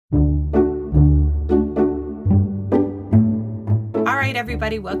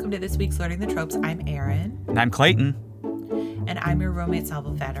everybody. Welcome to this week's Learning the Tropes. I'm Erin. And I'm Clayton. And I'm your romance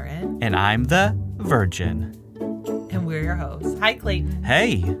novel veteran. And I'm the virgin. And we're your hosts. Hi, Clayton.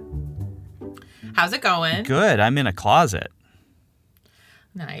 Hey. How's it going? Good. I'm in a closet.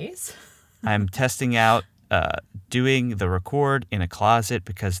 Nice. I'm testing out doing the record in a closet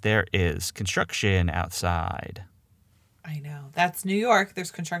because there is construction outside. I know. That's New York. There's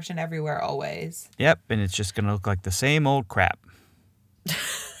construction everywhere always. Yep, and it's just going to look like the same old crap.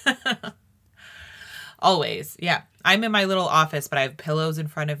 Always, yeah. I'm in my little office, but I have pillows in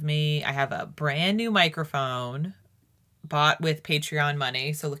front of me. I have a brand new microphone bought with Patreon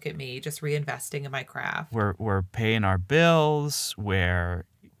money. So look at me, just reinvesting in my craft. We're paying our bills. We're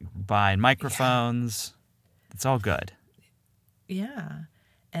buying microphones. Yeah. It's all good. Yeah.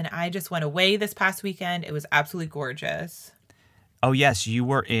 And I just went away this past weekend. It was absolutely gorgeous. Oh, yes. You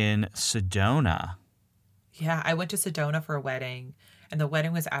were in Sedona. Yeah, I went to Sedona for a wedding, and the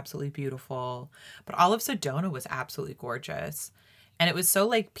wedding was absolutely beautiful. But all of Sedona was absolutely gorgeous. And it was so,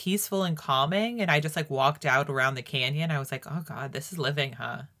 like, peaceful and calming. And I just, like, walked out around the canyon. I was like, oh, God, this is living,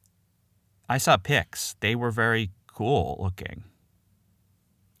 huh? I saw pics. They were very cool looking.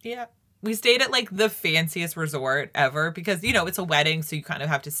 Yeah. We stayed at, like, the fanciest resort ever because, you know, it's a wedding, so you kind of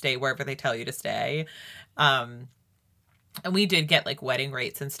have to stay wherever they tell you to stay. And we did get, like, wedding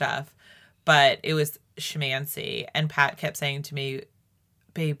rates and stuff, but it was schmancy. And Pat kept saying to me,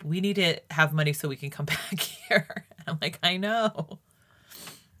 babe, we need to have money so we can come back here. And I'm like, I know.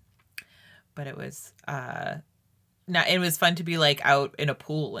 But it was, it was fun to be, like, out in a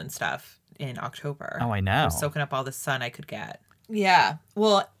pool and stuff in October. Oh, I know. I was soaking up all the sun I could get. Yeah.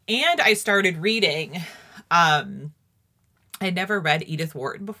 Well, and I started reading. I never read Edith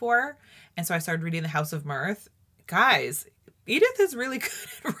Wharton before. And so I started reading The House of Mirth. Guys, Edith is really good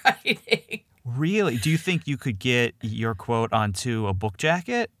at writing. Really? Do you think you could get your quote onto a book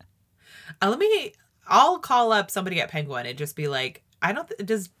jacket? I'll call up somebody at Penguin and just be like,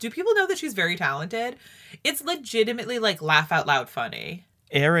 do people know that she's very talented? It's legitimately like laugh out loud funny.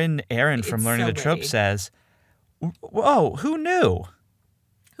 Erin from Learning the Tropes says, whoa, who knew?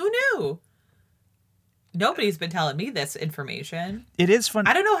 Who knew? Nobody's been telling me this information. It is fun.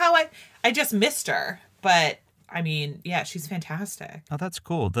 I don't know how I just missed her, but I mean, yeah, she's fantastic. Oh, that's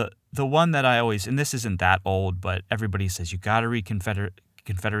cool. The one that I always, and this isn't that old, but everybody says you got to read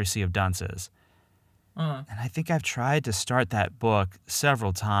Confederacy of Dunces. And I think I've tried to start that book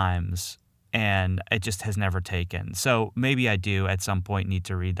several times, and it just has never taken. So maybe I do at some point need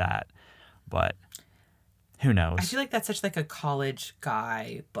to read that, but who knows? I feel like that's such like a college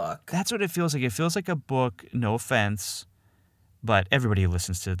guy book. That's what it feels like. It feels like a book, no offense, but everybody who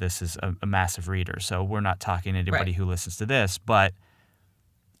listens to this is a massive reader, so we're not talking to anybody who listens to this, but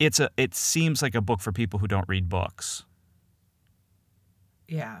it seems like a book for people who don't read books.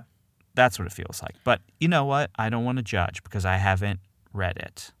 Yeah. That's what it feels like. But you know what? I don't want to judge because I haven't read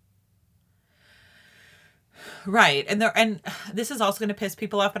it. Right. And this is also going to piss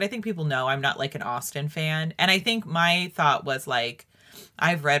people off, but I think people know I'm not like an Austen fan. And I think my thought was like,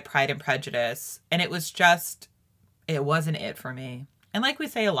 I've read Pride and Prejudice, and it wasn't it for me. And like we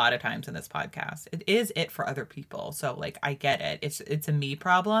say a lot of times in this podcast, it is it for other people. So like, I get it. It's a me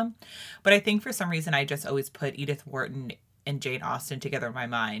problem. But I think for some reason, I just always put Edith Wharton and Jane Austen together in my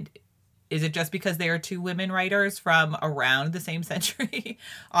mind. Is it just because they are two women writers from around the same century,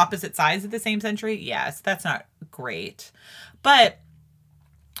 opposite sides of the same century? Yes, that's not great. But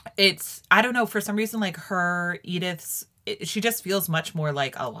I don't know, for some reason, like she just feels much more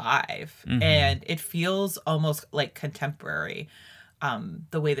like alive. Mm-hmm. And it feels almost like contemporary,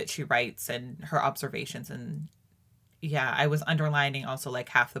 the way that she writes and her observations. And yeah, I was underlining also like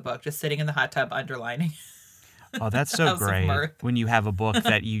half the book, just sitting in the hot tub underlining. Oh, that's so great when you have a book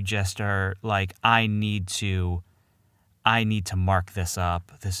that you just are like, I need to mark this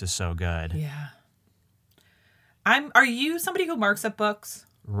up. This is so good. Yeah. Are you somebody who marks up books?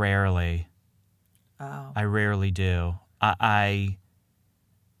 Rarely. Oh. I rarely do.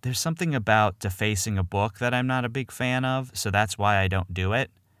 There's something about defacing a book that I'm not a big fan of, so that's why I don't do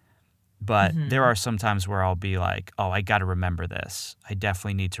it. But there are some times where I'll be like, oh, I got to remember this. I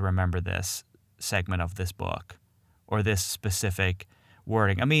definitely need to remember this segment of this book or this specific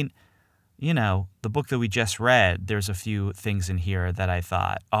wording. I mean, you know, the book that we just read, there's a few things in here that I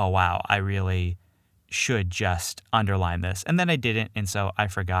thought, oh, wow, I really should just underline this. And then I didn't, and so I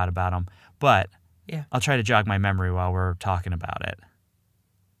forgot about them. But yeah, I'll try to jog my memory while we're talking about it.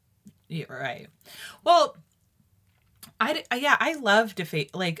 Yeah, right. Well, I love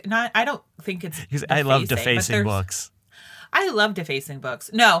I don't think it's because I love defacing books. I love defacing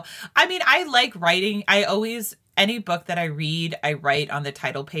books. No, I mean, I like writing. any book that I read, I write on the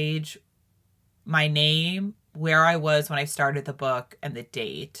title page my name, where I was when I started the book, and the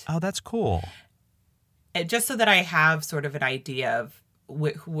date. Oh, that's cool. Just so that I have sort of an idea of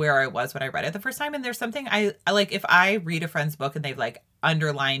where I was when I read it the first time. And there's something I like, if I read a friend's book and they've like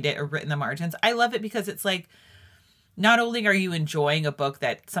underlined it or written the margins, I love it because it's like, not only are you enjoying a book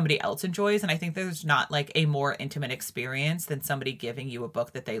that somebody else enjoys, and I think there's not like a more intimate experience than somebody giving you a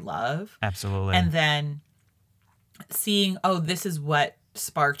book that they love. Absolutely. And then seeing, oh, this is what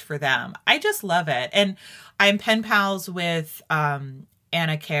sparked for them. I just love it. And I'm pen pals with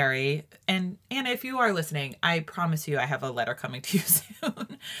Anna Carey. And Anna, if you are listening, I promise you I have a letter coming to you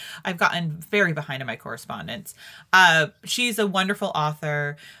soon. I've gotten very behind in my correspondence. She's a wonderful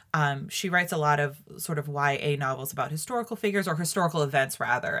author. She writes a lot of sort of YA novels about historical figures, or historical events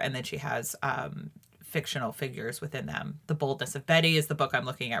rather. And then she has fictional figures within them. The Boldness of Betty is the book I'm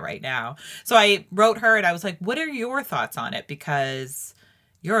looking at right now. So I wrote her and I was like, what are your thoughts on it? Because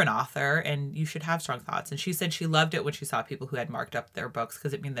you're an author and you should have strong thoughts. And she said she loved it when she saw people who had marked up their books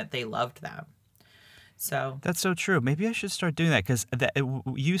because it meant that they loved them. So that's so true. Maybe I should start doing that, because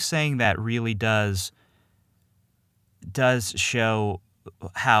you saying that really does show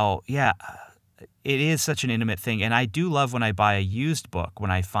how, yeah, it is such an intimate thing. And I do love when I buy a used book,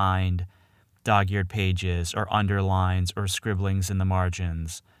 when I find dog-eared pages or underlines or scribblings in the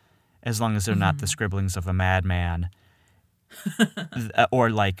margins, as long as they're not the scribblings of a madman. Or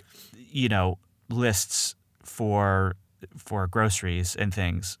like, lists for groceries and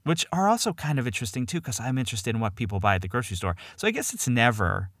things, which are also kind of interesting too, because I'm interested in what people buy at the grocery store. So I guess it's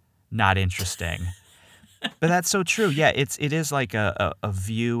never not interesting. But that's so true. Yeah, it is like a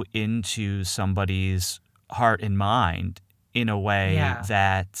view into somebody's heart and mind in a way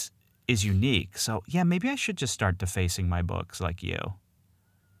that is unique. So yeah, maybe I should just start defacing my books like you.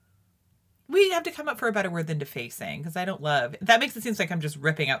 We have to come up for a better word than defacing, because I don't love that. Makes it seem like I'm just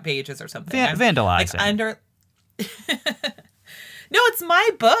ripping out pages or something. Vandalizing. Like No, it's my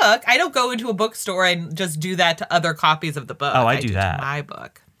book. I don't go into a bookstore and just do that to other copies of the book. Oh, I do that. To my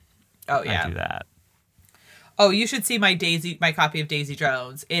book. Oh yeah, I do that. Oh, you should see my copy of Daisy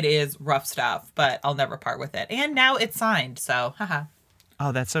Jones. It is rough stuff, but I'll never part with it. And now it's signed, so haha.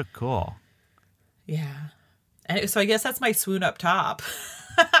 Oh, that's so cool. Yeah. And so I guess that's my swoon up top.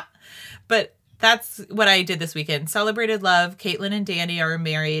 But that's what I did this weekend. Celebrated love. Caitlin and Danny are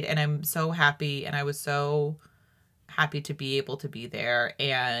married, and I'm so happy. And I was so happy to be able to be there.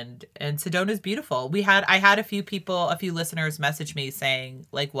 And Sedona's beautiful. I had a few listeners message me saying,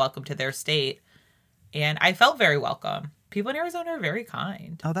 like, welcome to their state. And I felt very welcome. People in Arizona are very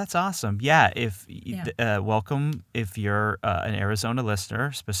kind. Oh, that's awesome. Yeah. Welcome if you're an Arizona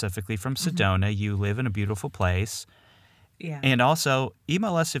listener, specifically from Sedona. You live in a beautiful place. Yeah. And also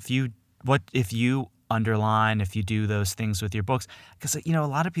email us if you underline, if you do those things with your books. Because, a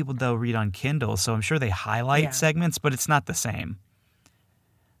lot of people, though, read on Kindle, so I'm sure they highlight segments, but it's not the same.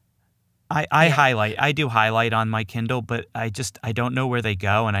 I do highlight on my Kindle, but I don't know where they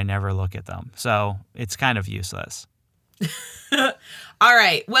go, and I never look at them. So it's kind of useless. All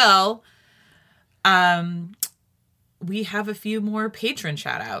right. Well, we have a few more patron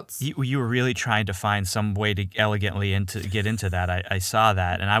shout-outs. You were really trying to find some way to elegantly get into that. I saw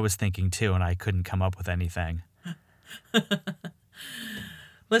that, and I was thinking too, and I couldn't come up with anything.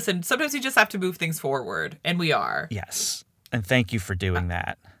 Listen, sometimes you just have to move things forward, and we are. Yes, and thank you for doing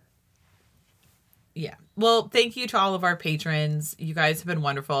that. Yeah. Well, thank you to all of our patrons. You guys have been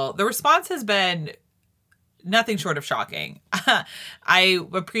wonderful. The response has been nothing short of shocking. I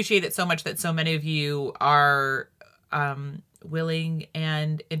appreciate it so much that so many of you are willing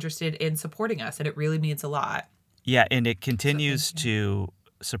and interested in supporting us, and it really means a lot. Yeah, and it continues to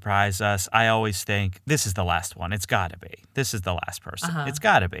surprise us. I always think, this is the last one. It's got to be. This is the last person. It's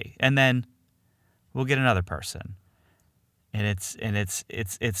got to be. And then we'll get another person. And it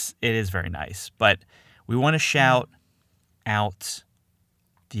is very nice. But we want to shout out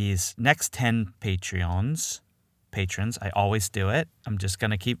these next 10 patrons. I always do it. I'm just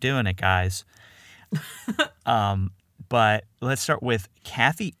going to keep doing it, guys. But let's start with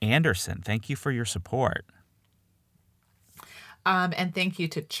Kathy Anderson. Thank you for your support. And thank you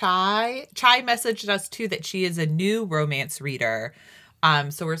to Chai. Chai messaged us too that she is a new romance reader.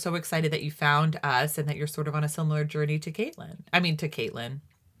 So we're so excited that you found us and that you're sort of on a similar journey to Clayton.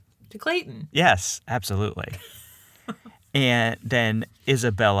 Yes, absolutely. And then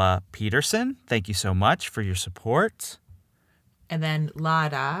Isabella Peterson, thank you so much for your support. And then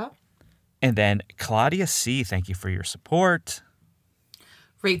Lada. And then Claudia C., thank you for your support.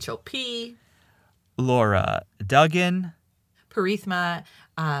 Rachel P. Laura Duggan. Parithma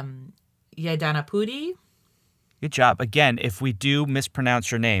Yadanapudi. Good job. Again, if we do mispronounce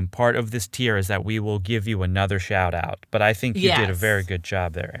your name, part of this tier is that we will give you another shout out. But I think you did a very good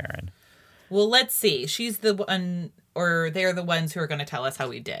job there, Erin. Well, let's see. She's the one, or they're the ones who are going to tell us how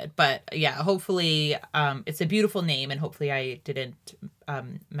we did. But yeah, hopefully it's a beautiful name, and hopefully I didn't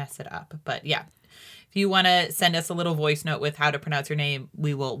mess it up. But yeah, if you want to send us a little voice note with how to pronounce your name,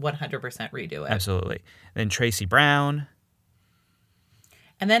 we will 100% redo it. Absolutely. Then Tracy Brown.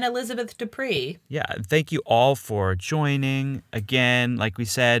 And then Elizabeth Dupree. Yeah, thank you all for joining. Again, like we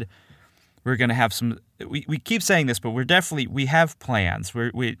said, we're going to have some... We keep saying this, but we have plans.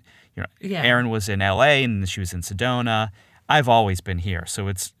 Erin was in LA and she was in Sedona. I've always been here, so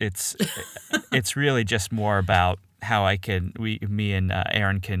it's really just more about how me and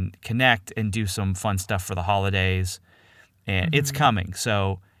Erin can connect and do some fun stuff for the holidays. And it's coming.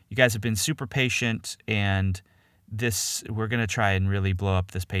 So you guys have been super patient, and we're going to try and really blow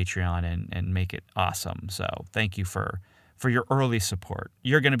up this Patreon and make it awesome. So thank you for your early support.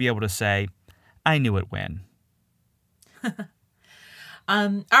 You're going to be able to say, I knew it when.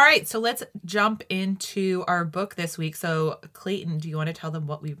 All right, so let's jump into our book this week. So Clayton, do you want to tell them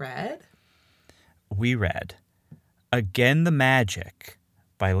what we read? We read Again the Magic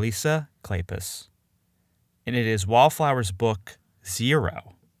by Lisa Kleypas. And it is Wallflower's book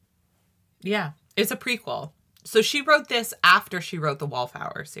 0. Yeah, it's a prequel. So she wrote this after she wrote the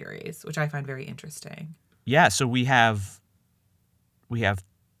Wallflower series, which I find very interesting. Yeah, so we have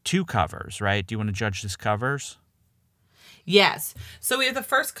 2 covers, right? Do you want to judge these covers? Yes. So we have the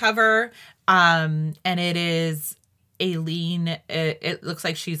first cover, and it is Aileen. It looks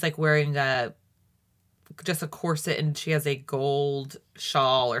like she's like wearing just a corset, and she has a gold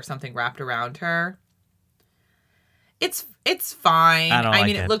shawl or something wrapped around her. It's fine. I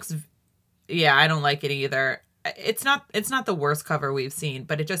mean, it looks. Yeah, I don't like it either. It's not the worst cover we've seen,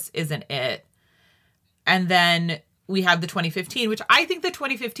 but it just isn't it. And then we have the 2015, which I think the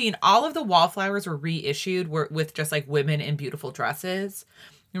 2015, all of the Wallflowers were reissued with just like women in beautiful dresses.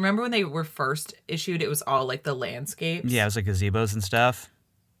 Remember when they were first issued, it was all like the landscapes? Yeah, it was like gazebos and stuff.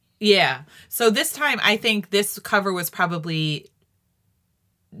 Yeah. So this time, I think this cover was probably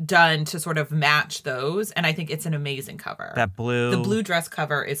done to sort of match those, and I think it's an amazing cover. The blue dress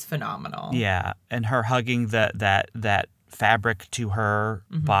cover is phenomenal. Yeah, and her hugging that fabric to her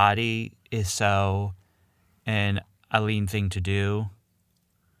body is so an Aileen thing to do.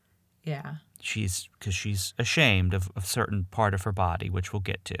 Yeah. Because she's ashamed of a certain part of her body, which we'll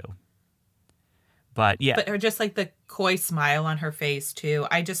get to. But yeah. But her just like the coy smile on her face too.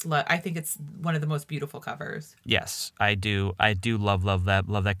 I think it's one of the most beautiful covers. Yes, I do love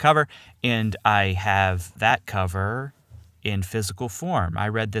that cover. And I have that cover in physical form. I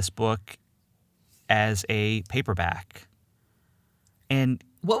read this book as a paperback. And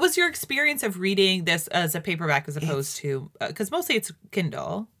what was your experience of reading this as a paperback as opposed to, because mostly it's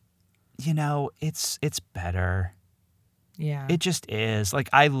Kindle? It's better. Yeah. It just is. Like,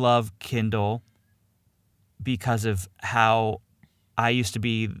 I love Kindle because of how I used to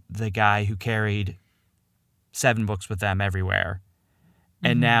be the guy who carried 7 books with them everywhere.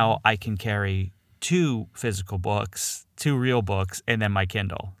 And now I can carry 2 physical books, 2 real books, and then my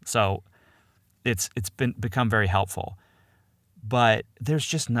Kindle. So it's become very helpful. But there's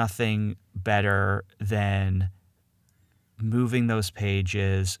just nothing better than moving those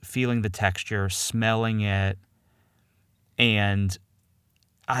pages, feeling the texture, smelling it. And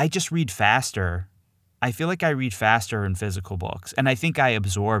I just read faster. I feel like I read faster in physical books, and I think I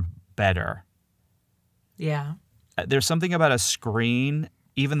absorb better. Yeah. There's something about a screen,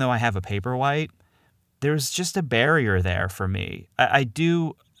 even though I have a Paperwhite, there's just a barrier there for me. I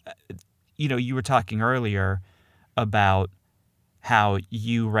do, you were talking earlier about how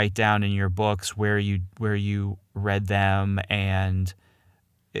you write down in your books where you read them and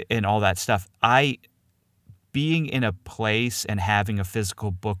all that stuff. Being in a place and having a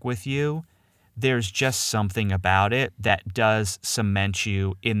physical book with you, there's just something about it that does cement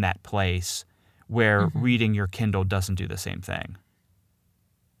you in that place where reading your Kindle doesn't do the same thing.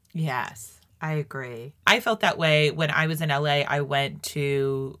 Yes, I agree. I felt that way when I was in LA. I went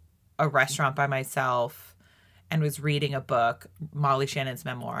to a restaurant by myself and was reading a book, Molly Shannon's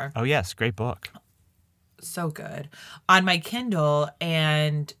memoir. Oh, yes. Great book. So good. On my Kindle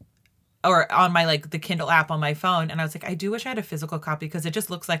or on my, the Kindle app on my phone. And I was like, I do wish I had a physical copy because it just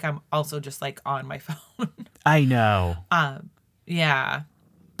looks like I'm also just, on my phone. I know. Yeah.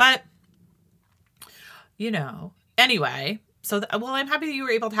 But, anyway. So, I'm happy that you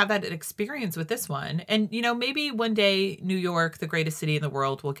were able to have that experience with this one. And, maybe one day New York, the greatest city in the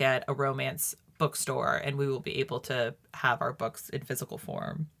world, will get a romance bookstore and we will be able to have our books in physical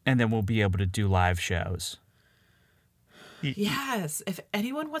form. And then we'll be able to do live shows. Yes. If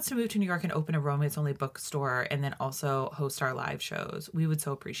anyone wants to move to New York and open a romance-only bookstore and then also host our live shows, we would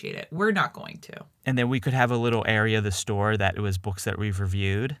so appreciate it. We're not going to. And then we could have a little area of the store that was books that we've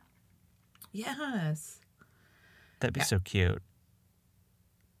reviewed. Yes. That'd be so cute.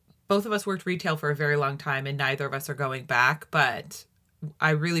 Both of us worked retail for a very long time, and neither of us are going back, but I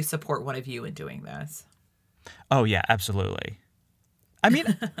really support one of you in doing this. Oh, yeah, absolutely. I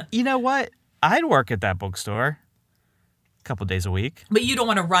mean, you know what? I'd work at that bookstore a couple days a week. But you don't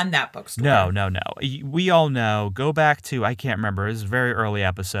want to run that bookstore. No. We all know. Go back to, I can't remember, it was a very early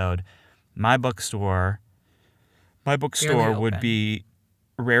episode. My bookstore would be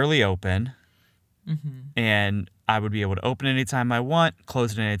rarely open. Mm-hmm. And I would be able to open anytime I want,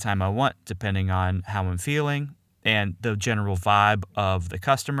 close it anytime I want, depending on how I'm feeling and the general vibe of the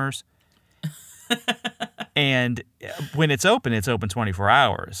customers. And when it's open 24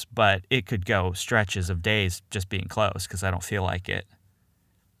 hours, but it could go stretches of days just being closed because I don't feel like it.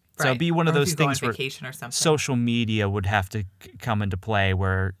 Right. So it'd be one of those things where social media would have to come into play,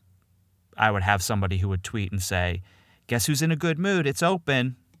 where I would have somebody who would tweet and say, guess who's in a good mood? It's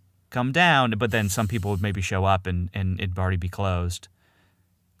open. Come down. But then some people would maybe show up and it'd already be closed.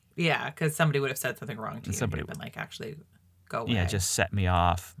 Yeah, because somebody would have said something wrong to you. Somebody would been actually go away. Yeah, just set me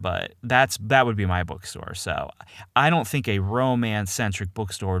off. But that would be my bookstore. So I don't think a romance-centric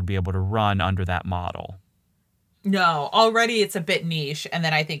bookstore would be able to run under that model. No, already it's a bit niche, and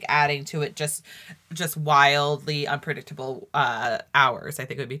then I think adding to it just wildly unpredictable hours, I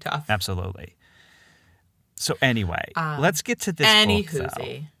think would be tough. Absolutely. So anyway, let's get to this book,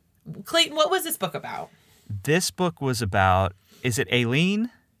 though. Clayton, what was this book about? This book was about, is it Aileen?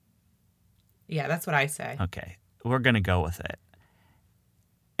 Yeah, that's what I say. Okay, we're going to go with it.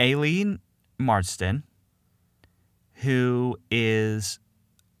 Aileen Marston, who is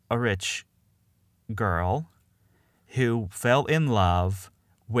a rich girl who fell in love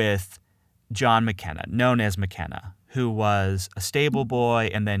with John McKenna, known as McKenna, who was a stable boy,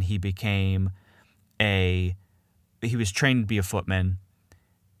 and then he was trained to be a footman.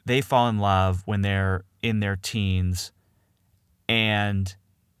 They fall in love when they're in their teens, and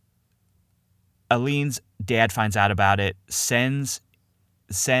Aileen's dad finds out about it, sends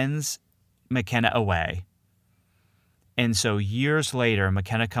McKenna away. And so years later,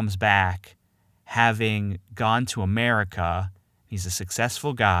 McKenna comes back, having gone to America. He's a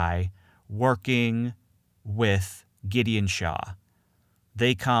successful guy working with Gideon Shaw.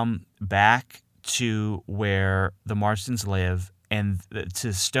 They come back to where the Marstons live, and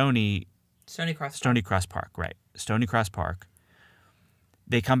to Stony Cross Park, right. Stony Cross Park.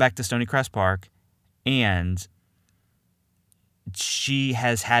 They come back to Stony Cross Park, and she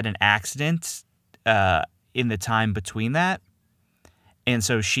has had an accident in the time between that. And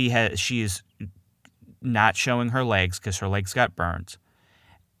so she is not showing her legs because her legs got burnt.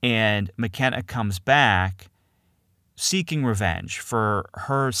 And McKenna comes back seeking revenge for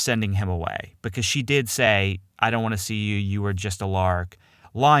her sending him away, because she did say, I don't want to see you, you were just a lark,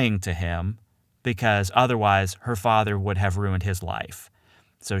 lying to him, because otherwise her father would have ruined his life.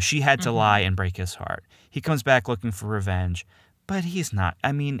 So she had to lie and break his heart. He comes back looking for revenge, but he's not.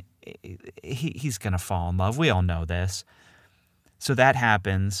 I mean, he's going to fall in love. We all know this. So that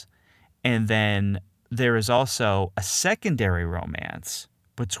happens. And then there is also a secondary romance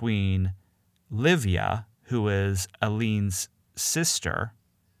between Livia, who is Aileen's sister,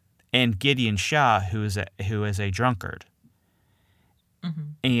 and Gideon Shaw, who is a drunkard. Mm-hmm.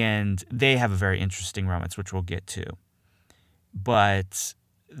 And they have a very interesting romance, which we'll get to. But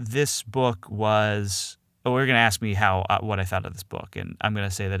this book was... Oh, you're going to ask me what I thought of this book, and I'm going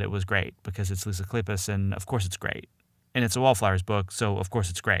to say that it was great because it's Lisa Kleypas, and of course it's great. And it's a Wallflowers book, so of course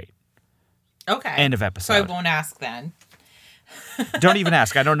it's great. Okay. End of episode. So I won't ask then. Don't even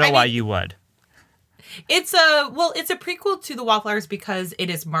ask. I don't know why you would. It's a prequel to the Wallflowers because it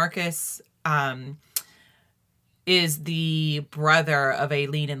is Marcus is the brother of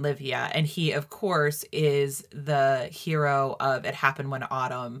Aileen and Livia, and he of course is the hero of It Happened One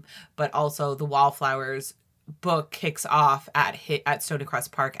Autumn, but also the Wallflowers book kicks off at Stony Cross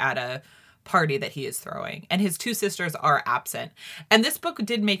Park at a party that he is throwing, and his two sisters are absent. And this book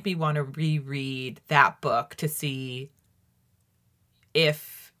did make me want to reread that book to see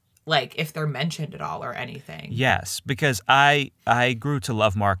if they're mentioned at all or anything. Yes, because I grew to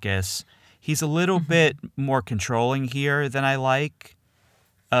love Marcus. He's a little bit more controlling here than I like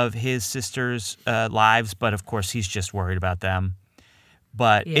of his sisters' lives, but of course he's just worried about them.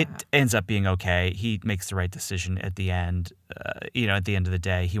 But it ends up being okay. He makes the right decision at the end. At the end of the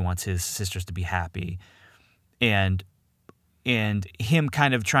day, he wants his sisters to be happy. And him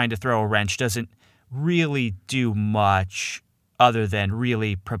kind of trying to throw a wrench really do much other than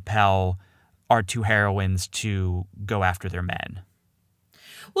really propel our two heroines to go after their men.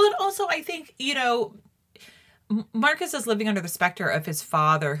 Well, and also I think, Marcus is living under the specter of his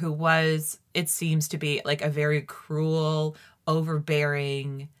father, who was, it seems to be, like a very cruel,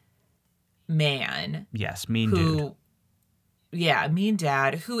 overbearing man. Yes, mean dude. Yeah, mean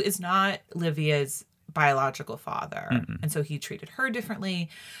dad, who is not Livia's biological father. Mm-mm. And so he treated her differently.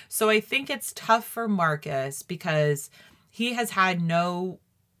 So I think it's tough for Marcus because he has had no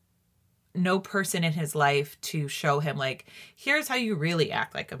person in his life to show him, like, here's how you really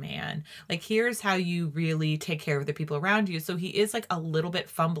act like a man. Like, here's how you really take care of the people around you. So he is, like, a little bit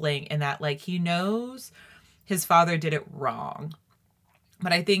fumbling in that, like, he knows his father did it wrong,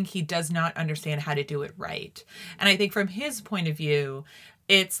 but I think he does not understand how to do it right. And I think from his point of view,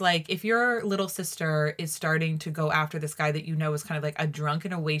 it's like if your little sister is starting to go after this guy that you know is kind of like a drunk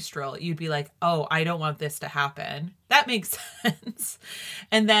and a wastrel, you'd be like, oh, I don't want this to happen. That makes sense.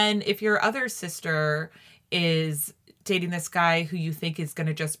 And then if your other sister is dating this guy who you think is going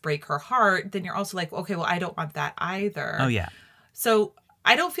to just break her heart, then you're also like, okay, well, I don't want that either. Oh, yeah. So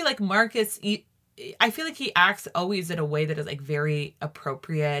I don't feel like Marcus... I feel like he acts always in a way that is like very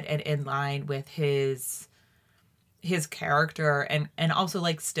appropriate and in line with his character and also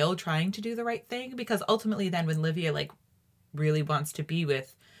like still trying to do the right thing, because ultimately then when Livia like really wants to be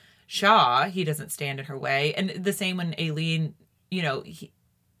with Shaw, he doesn't stand in her way. And the same when Aileen,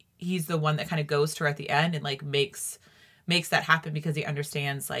 he's the one that kind of goes to her at the end and like makes that happen because he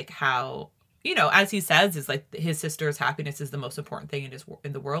understands like how, as he says, is like his sister's happiness is the most important thing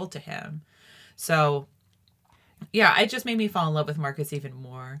in the world to him. So, yeah, it just made me fall in love with Marcus even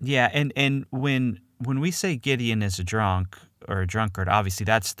more. Yeah, and when we say Gideon is a drunk or a drunkard, obviously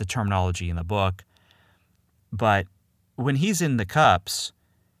that's the terminology in the book. But when he's in the cups,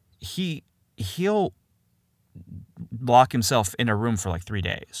 he'll lock himself in a room for like 3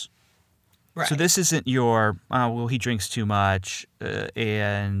 days. Right. So this isn't your, he drinks too much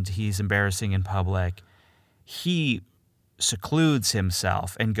and he's embarrassing in public. He secludes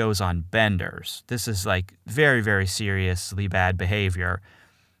himself and goes on benders. This is like very, very seriously bad behavior.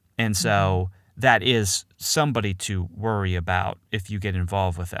 And so that is somebody to worry about if you get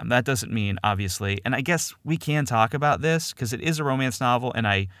involved with them. That doesn't mean, obviously, and I guess we can talk about this because it is a romance novel and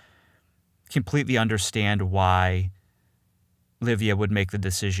I completely understand why Livia would make the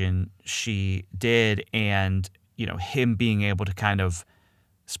decision she did and, him being able to kind of,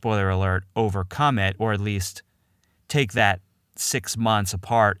 spoiler alert, overcome it, or at least take that 6 months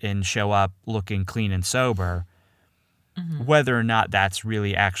apart and show up looking clean and sober, whether or not that's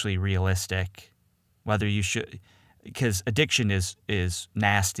really actually realistic, whether you should, because addiction is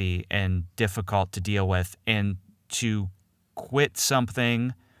nasty and difficult to deal with, and to quit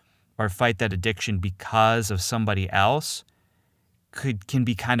something or fight that addiction because of somebody else can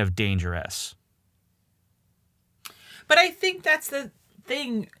be kind of dangerous. But I think that's the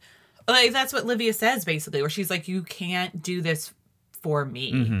thing. Like, that's what Livia says, basically, where she's like, you can't do this for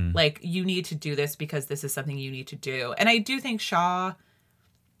me. Mm-hmm. Like, you need to do this because this is something you need to do. And I do think Shaw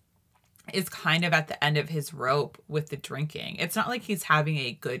is kind of at the end of his rope with the drinking. It's not like he's having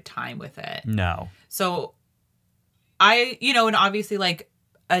a good time with it. No. So and obviously, like,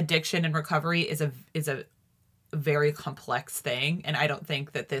 addiction and recovery is a very complex thing. And I don't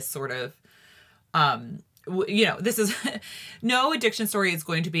think that this sort of, this is no addiction story is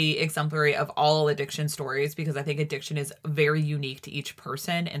going to be exemplary of all addiction stories, because I think addiction is very unique to each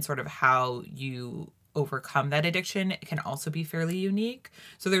person, and sort of how you overcome that addiction can also be fairly unique.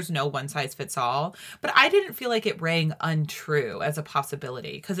 So there's no one size fits all, but I didn't feel like it rang untrue as a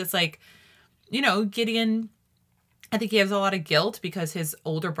possibility, because it's like, Gideon, I think he has a lot of guilt because his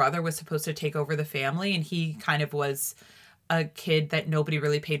older brother was supposed to take over the family, and he kind of was a kid that nobody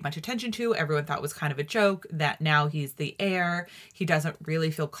really paid much attention to. Everyone thought was kind of a joke, that now he's the heir. He doesn't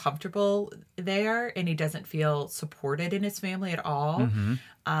really feel comfortable there, and he doesn't feel supported in his family at all.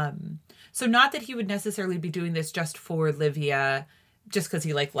 Mm-hmm. So not that he would necessarily be doing this just for Livia, just because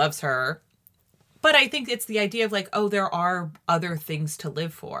he like loves her. But I think it's the idea of like, oh, there are other things to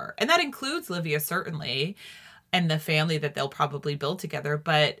live for. And that includes Livia, certainly, and the family that they'll probably build together.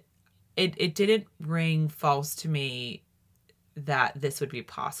 But it didn't ring false to me that this would be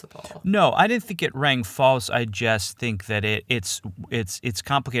possible. No, I didn't think it rang false. I just think that it's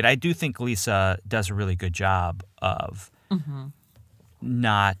complicated. I do think Lisa does a really good job of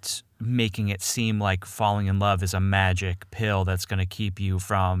not making it seem like falling in love is a magic pill that's going to keep you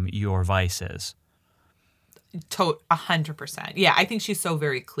from your vices. 100%. Yeah, I think she's so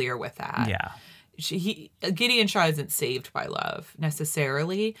very clear with that. Yeah. Gideon Shaw isn't saved by love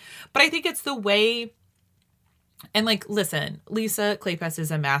necessarily, but I think it's the way. And like, listen, Lisa Kleypas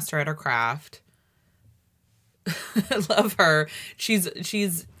is a master at her craft. I love her. She's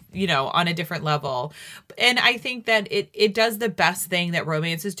on a different level. And I think that it does the best thing that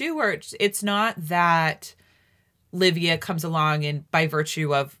romances do, where it's not that Livia comes along and by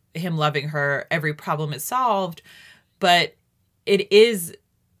virtue of him loving her, every problem is solved, but it is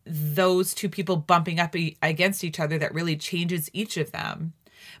those two people bumping up against each other that really changes each of them,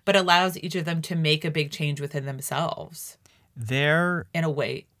 but allows each of them to make a big change within themselves. In a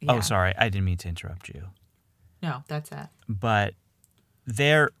way. Yeah. Oh, sorry. I didn't mean to interrupt you. No, that's it. But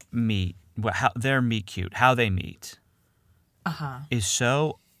their meet cute, how they meet is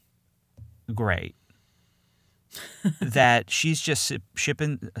so great that she's just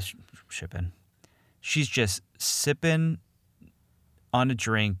shipping. She's just sipping on a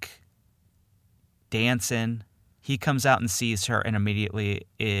drink, dancing. He comes out and sees her and immediately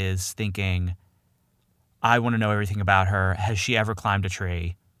is thinking, I want to know everything about her. Has she ever climbed a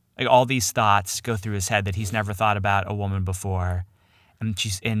tree? Like, all these thoughts go through his head that he's never thought about a woman before. And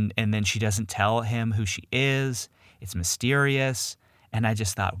and then she doesn't tell him who she is. It's mysterious. And I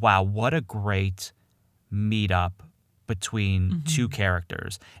just thought, wow, what a great meetup between two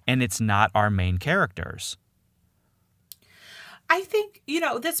characters. And it's not our main characters. I think,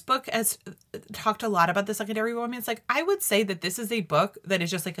 this book has talked a lot about the secondary romance. Like, I would say that this is a book that is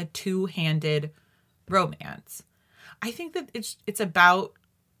just like a two-handed romance. I think that it's about,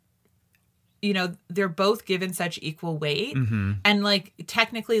 they're both given such equal weight. And like,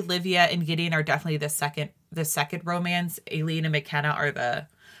 technically Livia and Gideon are definitely the second romance. Aileen and McKenna are the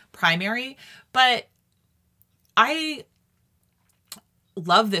primary. But I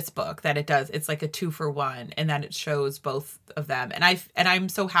love this book that it does. It's like a 2-for-1, and that it shows both of them. And I'm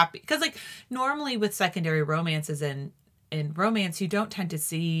so happy because, like, normally with secondary romances in romance, you don't tend to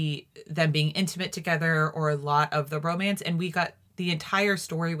see them being intimate together or a lot of the romance. And we got the entire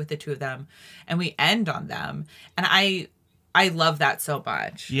story with the two of them, and we end on them. And I love that so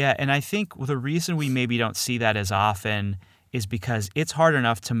much. Yeah, and I think the reason we maybe don't see that as often is because it's hard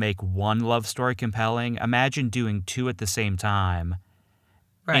enough to make one love story compelling. Imagine doing two at the same time.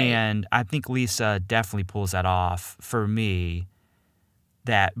 Right. And I think Lisa definitely pulls that off for me,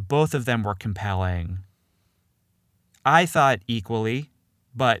 that both of them were compelling. I thought equally,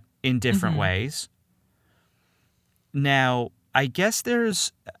 but in different ways. Now, I guess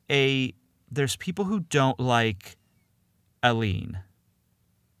there's people who don't like Aileen.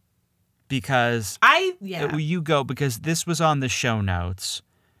 Because because this was on the show notes,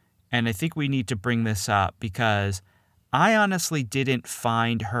 and I think we need to bring this up because I honestly didn't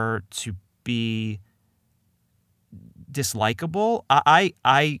find her to be dislikable.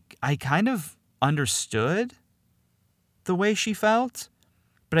 I kind of understood the way she felt,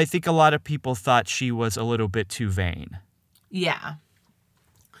 but I think a lot of people thought she was a little bit too vain. Yeah.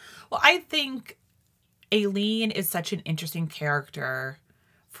 Well, I think Aileen is such an interesting character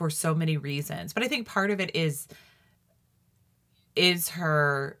for so many reasons, but I think part of it is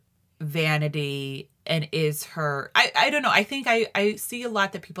her vanity and is her, I don't know. I think I see a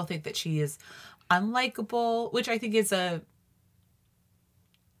lot that people think that she is unlikable, which I think is a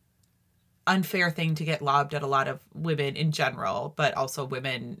unfair thing to get lobbed at a lot of women in general, but also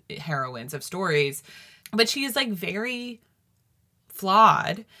women heroines of stories. But she is like very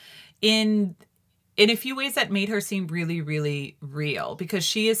flawed in a few ways that made her seem really, really real, because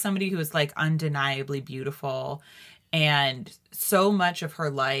she is somebody who is like undeniably beautiful. And so much of her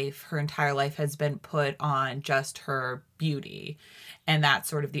life, her entire life, has been put on just her beauty. And that's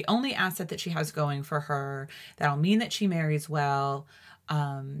sort of the only asset that she has going for her. That'll mean that she marries well.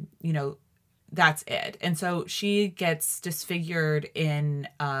 That's it. And so she gets disfigured in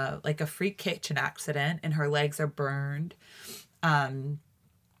like a freak kitchen accident, and her legs are burned and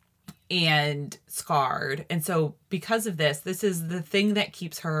scarred. And so because of this is the thing that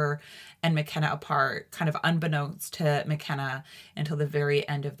keeps her and McKenna apart, kind of unbeknownst to McKenna until the very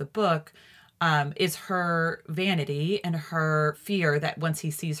end of the book, is her vanity and her fear that once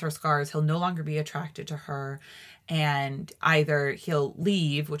he sees her scars, he'll no longer be attracted to her. And either he'll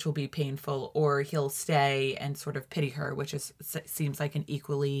leave, which will be painful, or he'll stay and sort of pity her, which seems like an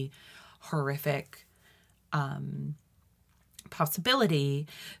equally horrific possibility.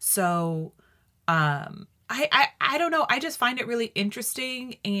 So I don't know. I just find it really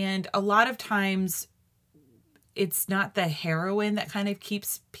interesting. And a lot of times it's not the heroine that kind of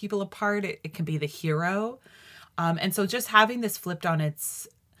keeps people apart. It can be the hero. And so just having this flipped on its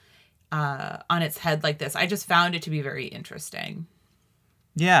head like this, I just found it to be very interesting.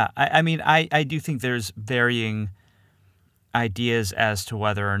 Yeah, I mean, I do think there's varying ideas as to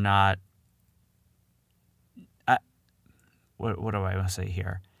whether or not, what do I want to say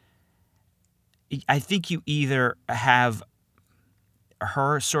here? I think you either have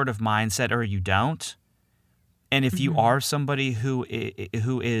her sort of mindset or you don't. And if you are somebody who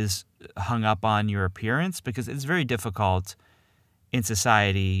is hung up on your appearance, because it's very difficult in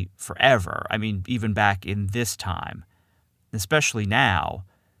society forever. I mean, even back in this time, especially now,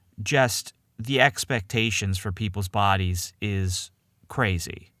 just the expectations for people's bodies is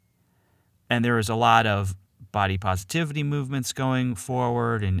crazy. And there is a lot of body positivity movements going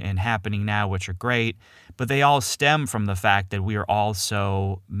forward and happening now, which are great, but they all stem from the fact that we are all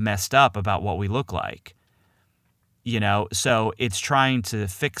so messed up about what we look like. So it's trying to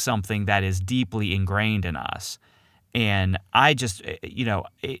fix something that is deeply ingrained in us. And I just,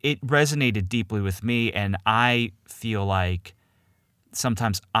 it resonated deeply with me, and I feel like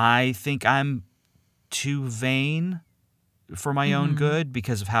sometimes I think I'm too vain for my own good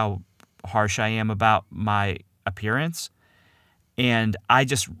because of how harsh I am about my appearance. And I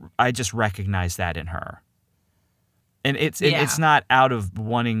just recognize that in her. And it's not out of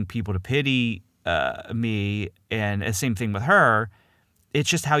wanting people to pity me, and the same thing with her. It's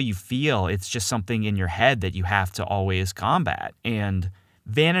just how you feel. It's just something in your head that you have to always combat. And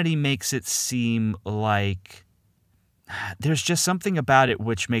vanity makes it seem like there's just something about it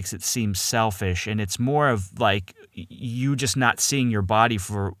which makes it seem selfish, and it's more of like you just not seeing your body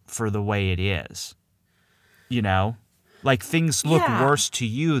for the way it is. Like things look worse to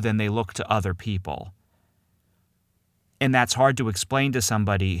you than they look to other people. And that's hard to explain to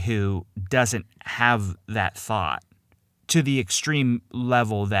somebody who doesn't have that thought to the extreme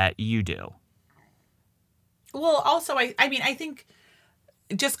level that you do. Well, also, I mean, I think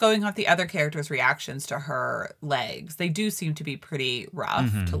just going off the other characters' reactions to her legs, they do seem to be pretty rough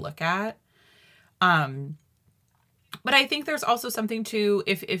to look at. But I think there's also something to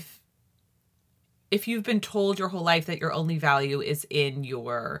if you've been told your whole life that your only value is in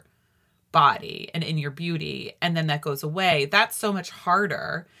your body and in your beauty, and then that goes away, that's so much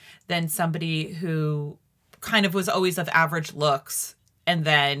harder than somebody who kind of was always of average looks, and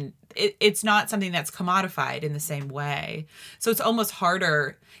then it's not something that's commodified in the same way. So it's almost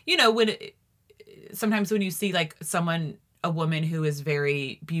harder, sometimes when you see like a woman who is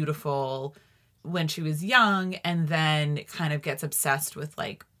very beautiful when she was young and then kind of gets obsessed with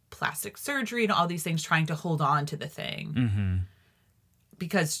like plastic surgery and all these things, trying to hold on to the thing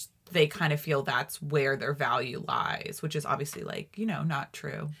because they kind of feel that's where their value lies, which is obviously like, not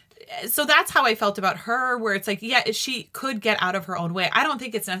true. So that's how I felt about her, where it's like, yeah, she could get out of her own way. I don't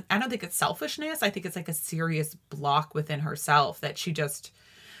think it's selfishness. I think it's like a serious block within herself that she just,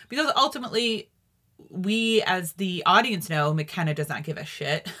 because ultimately we as the audience know McKenna does not give a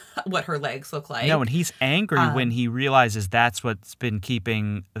shit what her legs look like. No, and he's angry when he realizes that's what's been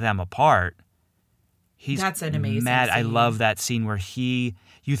keeping them apart. That's an amazing mad. scene. I love that scene where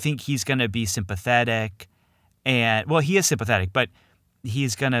you think he's going to be sympathetic, and well, he is sympathetic, but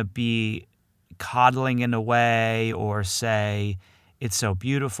he's going to be coddling in a way or say, it's so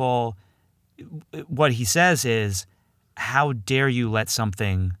beautiful. What he says is, how dare you let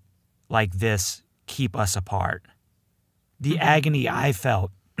something like this keep us apart? The agony I felt,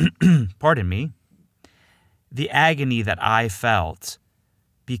 pardon me, the agony that I felt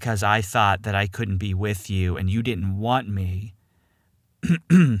because I thought that I couldn't be with you and you didn't want me.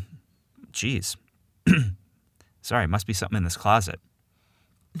 Jeez. Sorry, must be something in this closet.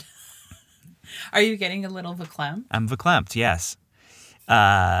 Are you getting a little verklempt? I'm verklempt, yes.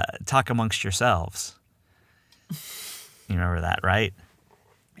 Talk amongst yourselves. You remember that, right?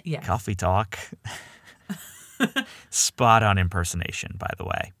 Yeah. Coffee talk. Spot on impersonation, by the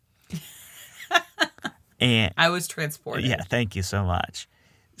way. And I was transported. Yeah, thank you so much.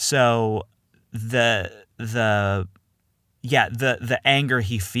 So the anger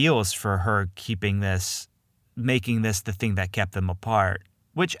he feels for her making this the thing that kept them apart,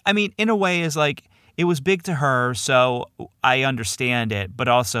 which, I mean, in a way is like, it was big to her, so I understand it, but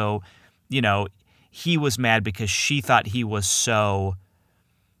also, he was mad because she thought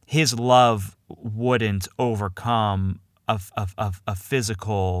his love wouldn't overcome a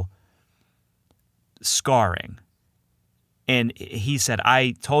physical scarring. And he said,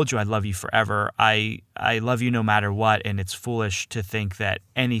 I told you I'd love you forever. I love you no matter what, and it's foolish to think that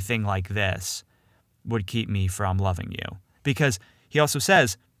anything like this would keep me from loving you. Because he also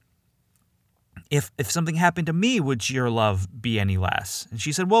says, if something happened to me, would your love be any less? And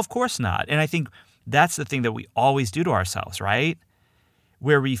she said, well, of course not. And I think that's the thing that we always do to ourselves, right?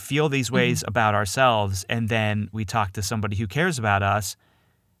 Where we feel these ways about ourselves, and then we talk to somebody who cares about us,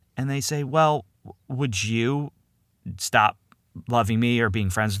 and they say, well, would you stop loving me or being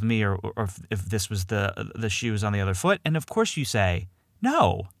friends with me, or if this was the shoe was on the other foot? And of course you say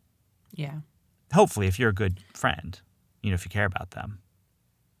no. Yeah. Hopefully, if you're a good friend, if you care about them.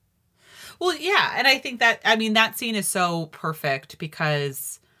 Well, yeah, and I think that scene is so perfect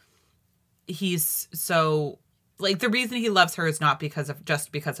because he's so, like, the reason he loves her is not because of her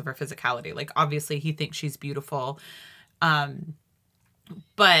physicality. Like, obviously he thinks she's beautiful.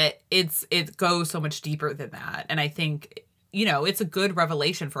 But it goes so much deeper than that. And I think, it's a good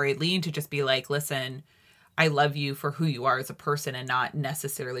revelation for Aileen to just be like, listen, I love you for who you are as a person and not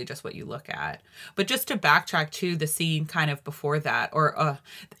necessarily just what you look at. But just to backtrack to the scene kind of before that, or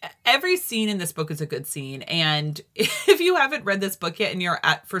every scene in this book is a good scene. And if you haven't read this book yet and you're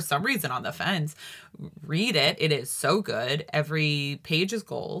for some reason on the fence, read it. It is so good. Every page is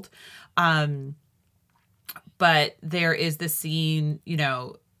gold. But there is this scene,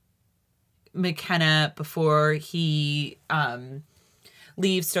 McKenna, before he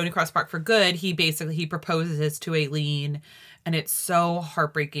leaves Stony Cross Park for good, he proposes to Aileen, and it's so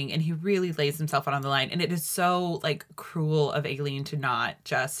heartbreaking, and he really lays himself out on the line. And it is so, like, cruel of Aileen to not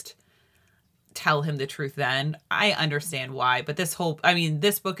just tell him the truth then. I understand why, but this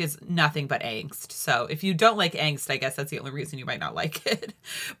book is nothing but angst. So if you don't like angst, I guess that's the only reason you might not like it.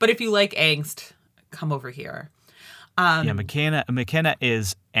 But if you like angst, come over here. McKenna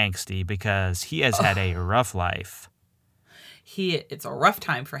is angsty because he has had a rough life. It's a rough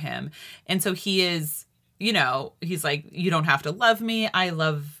time for him. And so he is, he's like, you don't have to love me. I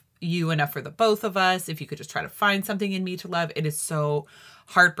love you enough for the both of us. If you could just try to find something in me to love. It is so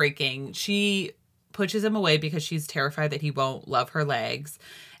heartbreaking. She pushes him away because she's terrified that he won't love her legs.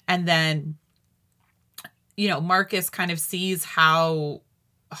 And then, Marcus kind of sees how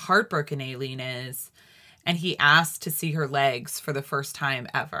heartbroken Aileen is. And he asked to see her legs for the first time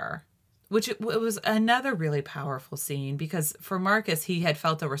ever, which it was another really powerful scene because for Marcus, he had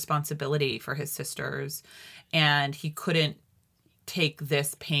felt a responsibility for his sisters and he couldn't take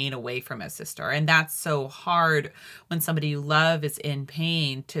this pain away from his sister. And that's so hard when somebody you love is in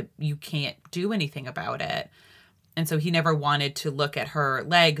pain you can't do anything about it. And so he never wanted to look at her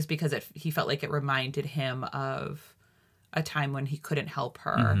legs because he felt like it reminded him of a time when he couldn't help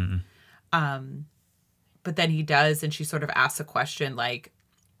her. Mm-hmm. But then he does, and she sort of asks a question like,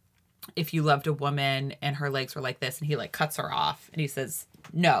 if you loved a woman and her legs were like this, and he like cuts her off, and he says,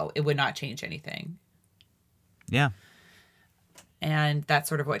 no, it would not change anything. Yeah. And that's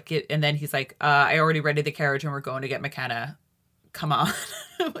sort of and then he's like, I already rented the carriage and we're going to get McKenna. Come on,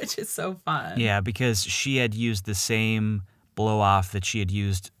 which is so fun. Yeah, because she had used the same blow off that she had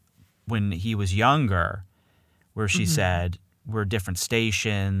used when he was younger, where she said, we're different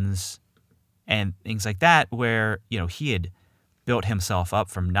stations and things like that, where, he had built himself up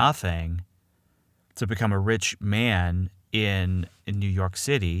from nothing to become a rich man in New York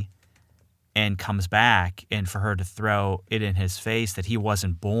City and comes back, and for her to throw it in his face that he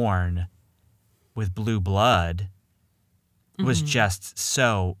wasn't born with blue blood was just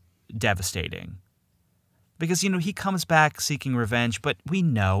so devastating. Because, he comes back seeking revenge, but we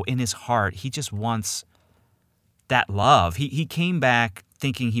know in his heart he just wants that love. He came back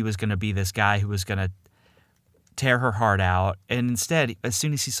thinking he was going to be this guy who was going to tear her heart out. And instead, as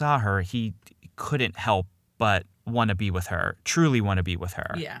soon as he saw her, he couldn't help but want to be with her, truly want to be with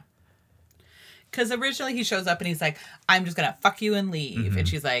her. Yeah. Because originally he shows up and he's like, I'm just going to fuck you and leave. And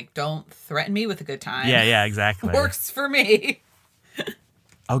she's like, don't threaten me with a good time. Yeah, exactly. Works for me.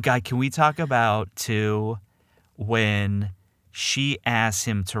 Oh, God, can we talk about, too, when she asks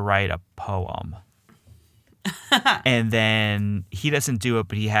him to write a poem? And then he doesn't do it,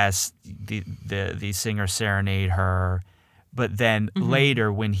 but he has the singer serenade her. But then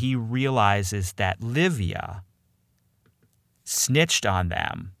later, when he realizes that Livia snitched on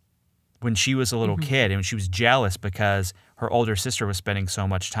them when she was a little kid, and she was jealous because her older sister was spending so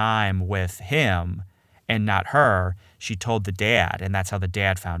much time with him and not her, she told the dad, and that's how the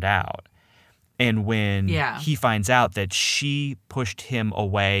dad found out. And when he finds out that she pushed him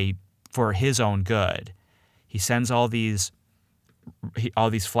away for his own good, he sends all these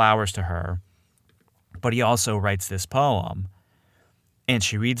flowers to her, but he also writes this poem, and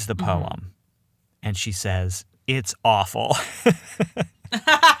she reads the poem, and she says, it's awful.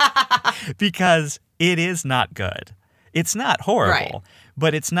 Because it is not good. It's not horrible,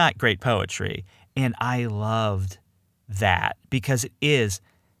 but it's not great poetry. And I loved that because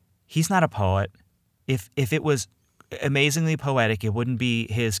he's not a poet. If it was amazingly poetic, it wouldn't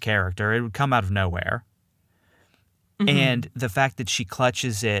be his character. It would come out of nowhere. And the fact that she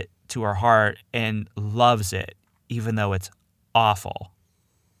clutches it to her heart and loves it, even though it's awful,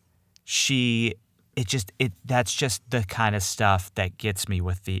 that's just the kind of stuff that gets me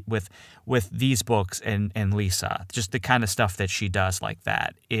with these books and Lisa. Just the kind of stuff that she does like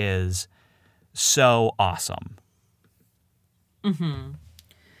that is so awesome.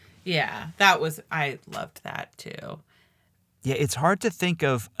 Yeah, I loved that too. Yeah, it's hard to think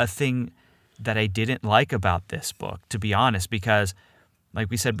of a thing that I didn't like about this book, to be honest, because like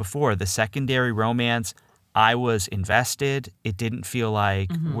we said before, the secondary romance, I was invested. It didn't feel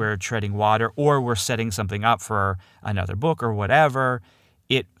like we're treading water or we're setting something up for another book or whatever.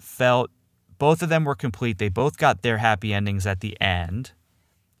 It felt both of them were complete. They both got their happy endings at the end,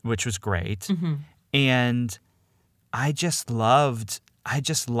 which was great. And I just loved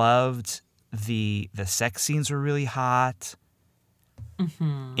the sex scenes were really hot.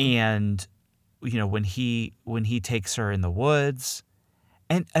 And when he takes her in the woods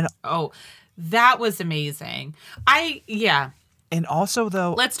and oh, that was amazing. And also,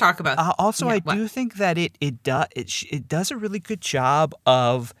 though, let's talk about. I do think that it does a really good job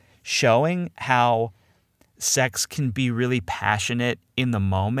of showing how sex can be really passionate in the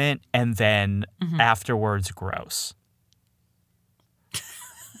moment and then afterwards gross.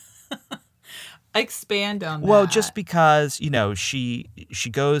 Expand on that. Well, just because, she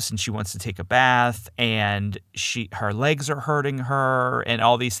goes and she wants to take a bath and her legs are hurting her and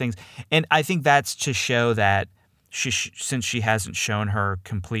all these things. And I think that's to show that since she hasn't shown her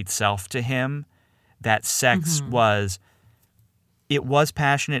complete self to him, that sex was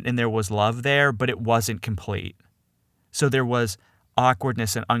passionate and there was love there, but it wasn't complete. So there was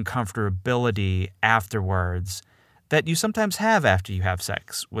awkwardness and uncomfortability afterwards that you sometimes have after you have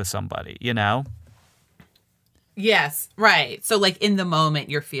sex with somebody, Yes, right. So like in the moment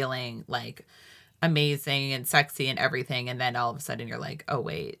you're feeling like amazing and sexy and everything, and then all of a sudden you're like, oh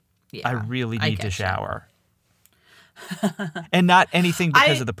wait, yeah, I really need to shower. And not anything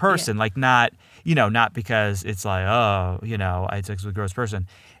because of the person, like not because it's like, oh, I had sex with a gross person.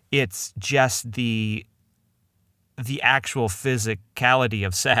 It's just the actual physicality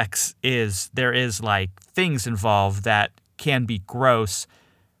of sex there is like things involved that can be gross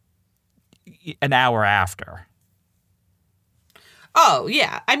an hour after. Oh,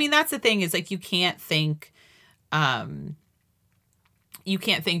 yeah. I mean, that's the thing is like you can't think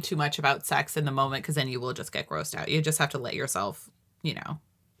too much about sex in the moment because then you will just get grossed out. You just have to let yourself,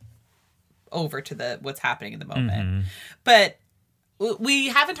 over to what's happening in the moment. But we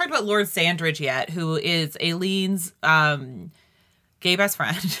haven't talked about Lord Sandridge yet, who is Aileen's gay best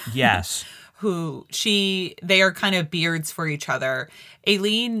friend. Yes. They are kind of beards for each other.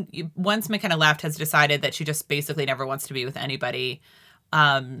 Aileen, once McKenna left, has decided that she just basically never wants to be with anybody.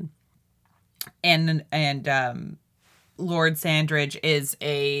 And Lord Sandridge is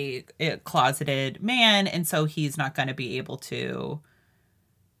a closeted man, and so he's not going to be able to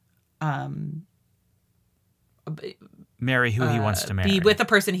marry who he wants to marry. Be with the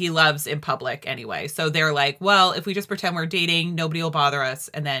person he loves in public anyway. So they're like, well, if we just pretend we're dating, nobody will bother us.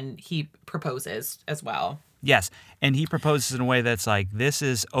 And then he proposes as well. Yes. And he proposes in a way that's like, this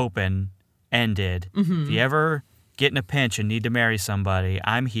is open-ended. If you ever get in a pinch and need to marry somebody,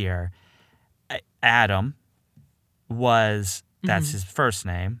 I'm here. Adam that's his first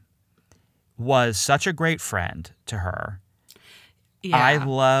name, was such a great friend to her. Yeah. I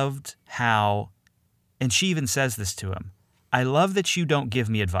loved how, and she even says this to him, I love that you don't give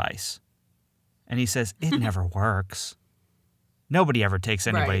me advice. And he says, it never works. Nobody ever takes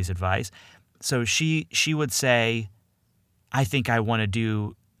anybody's advice. So she would say, I think I want to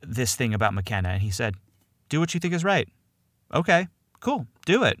do this thing about McKenna. And he said, do what you think is right. Okay, cool,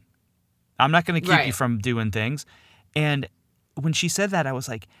 do it. I'm not going to keep you from doing things. And when she said that, I was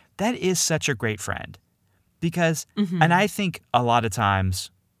like, that is such a great friend. Because, and I think a lot of times,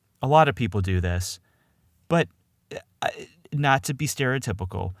 a lot of people do this, but not to be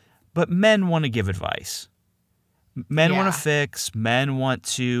stereotypical, but men want to give advice. Men want to fix, men want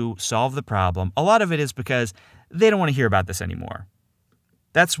to solve the problem. A lot of it is because they don't want to hear about this anymore.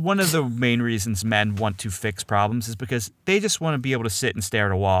 That's one of the main reasons men want to fix problems, is because they just want to be able to sit and stare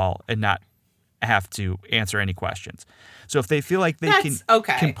at a wall and not have to answer any questions. So if they feel like they can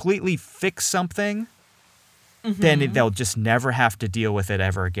completely fix something, then they'll just never have to deal with it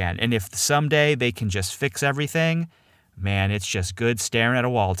ever again. And if someday they can just fix everything, man, it's just good staring at a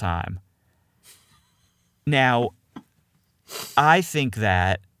wall time. Now, I think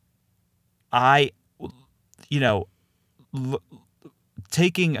that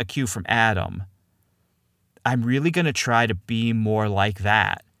taking a cue from Adam, I'm really going to try to be more like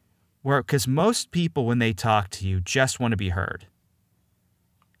that. Because most people, when they talk to you, just want to be heard.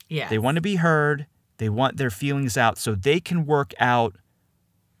 Yeah. They want to be heard. They want their feelings out so they can work out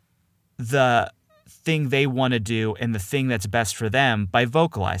the thing they want to do and the thing that's best for them by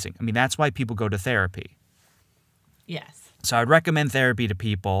vocalizing. I mean, that's why people go to therapy. Yes. So I'd recommend therapy to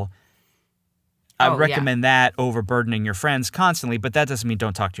people. I would recommend that over burdening your friends constantly, but that doesn't mean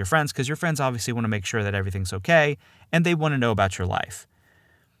don't talk to your friends, because your friends obviously want to make sure that everything's okay and they want to know about your life.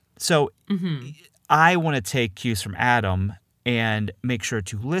 So I want to take cues from Adam and make sure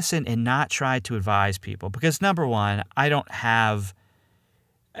to listen and not try to advise people, because number one, I don't have,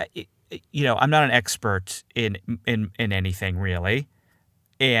 I'm not an expert in anything really.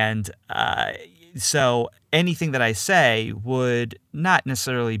 And so anything that I say would not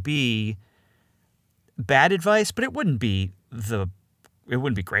necessarily be bad advice, but it wouldn't be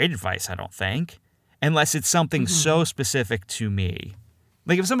great advice, I don't think, unless it's something so specific to me.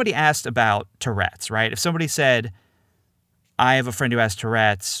 Like if somebody asked about Tourette's, right? If somebody said, I have a friend who has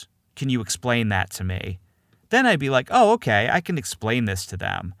Tourette's, can you explain that to me? Then I'd be like, oh, okay, I can explain this to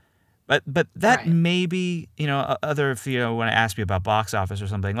them. But that maybe, other, if you want to ask me about box office or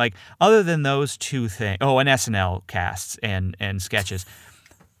something, like other than those two things, and SNL casts and sketches,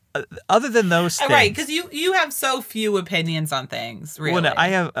 other than those things. Right, because you have so few opinions on things, really. Well, no, I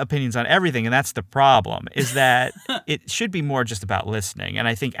have opinions on everything, and that's the problem, is that it should be more just about listening. And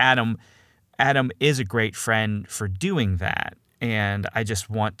I think Adam is a great friend for doing that, and I just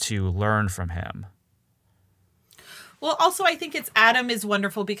want to learn from him. Well, also, I think Adam is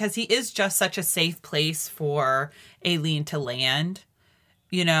wonderful because he is just such a safe place for Aileen to land,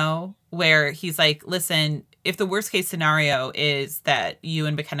 where he's like, listen, if the worst case scenario is that you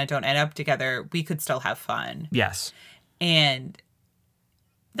and McKenna don't end up together, we could still have fun. Yes. And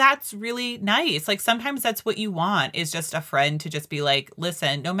that's really nice. Like sometimes that's what you want, is just a friend to just be like,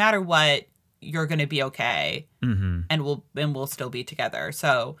 listen, no matter what, you're going to be okay. And we'll still be together.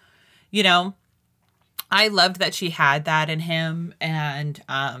 So, I loved that she had that in him, and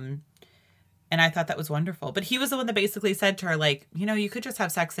I thought that was wonderful. But he was the one that basically said to her, like, you could just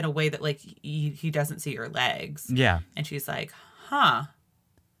have sex in a way that, like, he doesn't see your legs. Yeah. And she's like, huh,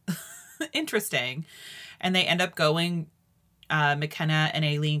 interesting. And they end up going, McKenna and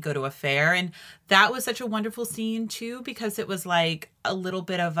Aileen go to a fair. And that was such a wonderful scene, too, because it was like a little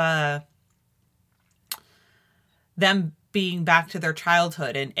bit of them being back to their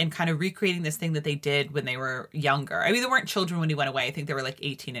childhood and kind of recreating this thing that they did when they were younger. I mean, they weren't children when he went away. I think they were like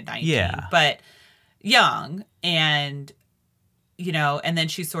 18 and 19. Yeah. But young. And, and then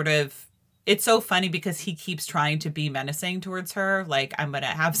she sort of, it's so funny because he keeps trying to be menacing towards her. Like, I'm going to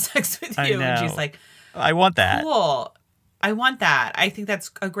have sex with you. And she's like, I want that. Cool. I want that. I think that's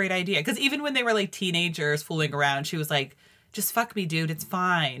a great idea. Because even when they were like teenagers fooling around, she was like, just fuck me, dude. It's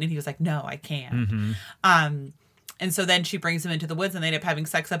fine. And he was like, no, I can't. And so then she brings him into the woods and they end up having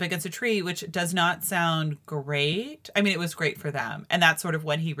sex up against a tree, which does not sound great. I mean, it was great for them. And that's sort of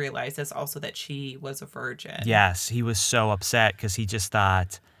when he realizes also that she was a virgin. Yes, he was so upset because he just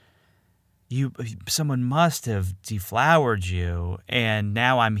thought, someone must have deflowered you. And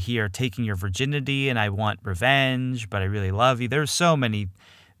now I'm here taking your virginity and I want revenge, but I really love you. There's so many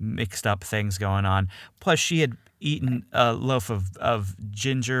mixed up things going on. Plus, she had eaten a loaf of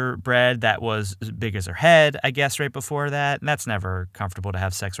gingerbread that was as big as her head, I guess, right before that. And that's never comfortable to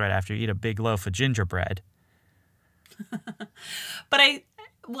have sex right after you eat a big loaf of gingerbread. But I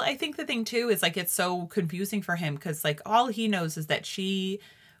think the thing, too, is, like, it's so confusing for him because, like, all he knows is that she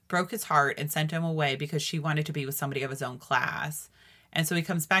broke his heart and sent him away because she wanted to be with somebody of his own class. And so he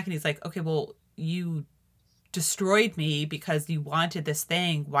comes back and he's like, okay, well, you destroyed me because you wanted this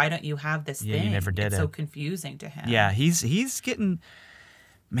thing. Why don't you have this thing? You never did. It's so confusing to him. Yeah, he's getting,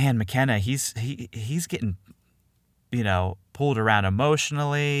 man, McKenna, he's getting, pulled around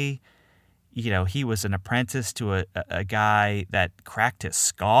emotionally. He was an apprentice to a guy that cracked his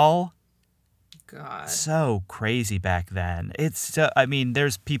skull. God. So crazy back then.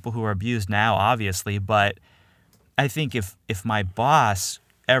 There's people who are abused now, obviously, but I think if my boss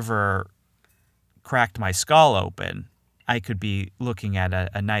ever cracked my skull open, I could be looking at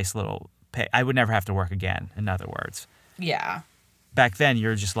a nice little pay. I would never have to work again, in other words. Yeah. Back then,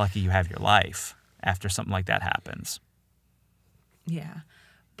 you're just lucky you have your life after something like that happens. Yeah.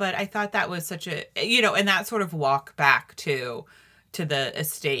 But I thought that was such a, and that sort of walk back to the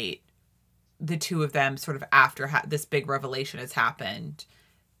estate, the two of them sort of after this big revelation has happened.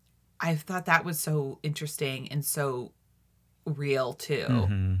 I thought that was so interesting and so real,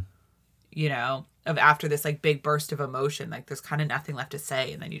 too. Of after this like big burst of emotion, like there's kind of nothing left to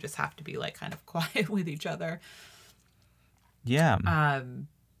say, and then you just have to be like kind of quiet with each other. Yeah.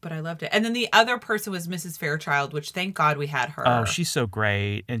 But I loved it. And then the other person was Mrs. Fairchild, which thank God we had her. Oh, she's so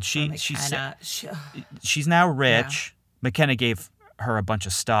great, and she's now rich. Yeah. McKenna gave her a bunch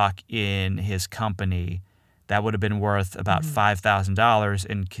of stock in his company that would have been worth about $5,000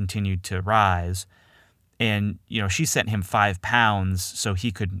 and continued to rise. And, she sent him £5 so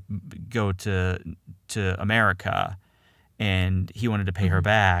he could go to America, and he wanted to pay her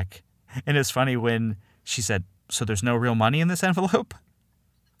back. And it's funny when she said, "So there's no real money in this envelope?"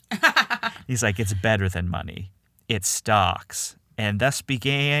 He's like, "It's better than money. It's stocks." And thus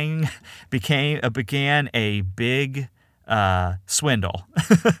began a big swindle.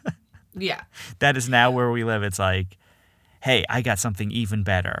 Yeah. That is now where we live. It's like, hey, I got something even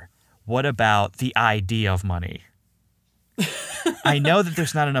better. What about the idea of money? I know that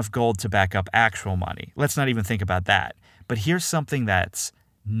there's not enough gold to back up actual money. Let's not even think about that. But here's something that's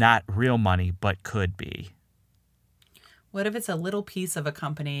not real money, but could be. What if it's a little piece of a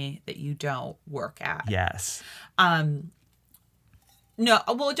company that you don't work at? Yes. No,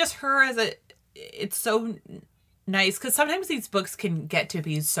 well, just her it's so nice, because sometimes these books can get to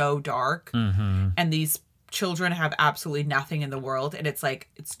be so dark, and these children have absolutely nothing in the world, and it's like,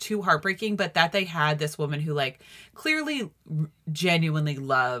 it's too heartbreaking. But that they had this woman who like clearly genuinely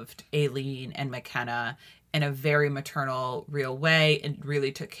loved Aileen and McKenna in a very maternal, real way, and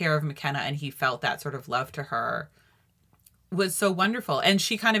really took care of McKenna, and he felt that sort of love to her, was so wonderful. And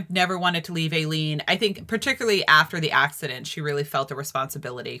she kind of never wanted to leave Aileen. I think particularly after the accident, she really felt a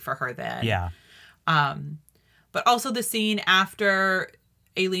responsibility for her then. Yeah. But also the scene after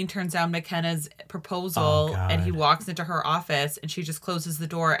Aileen turns down McKenna's proposal, and he walks into her office and she just closes the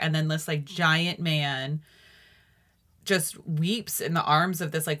door, and then this like giant man just weeps in the arms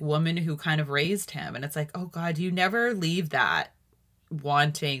of this like woman who kind of raised him. And it's like, oh God, you never leave that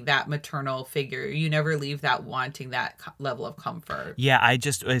wanting that maternal figure. You never leave that wanting that level of comfort. Yeah, I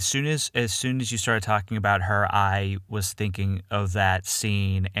just, as soon as you started talking about her, I was thinking of that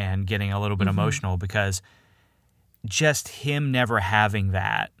scene and getting a little bit emotional, because just him never having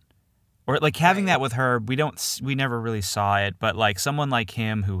that, or like having that with her, we never really saw it, but like someone like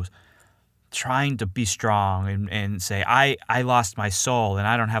him who's trying to be strong and say, I lost my soul and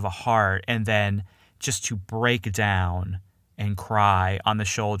I don't have a heart, and then just to break down and cry on the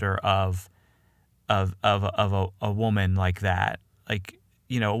shoulder of a woman like that, like,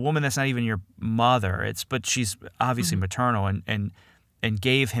 a woman that's not even your mother, but she's obviously maternal, and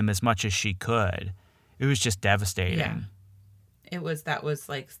gave him as much as she could. It was just devastating. Yeah. That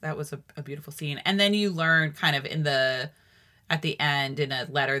was a beautiful scene. And then you learn kind of at the end, in a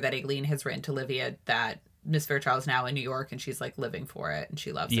letter that Aileen has written to Livia, that Miss Fairchild is now in New York and she's like living for it and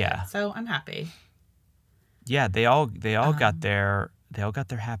she loves it. So I'm happy. Yeah, they all got their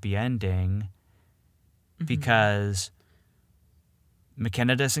happy ending, because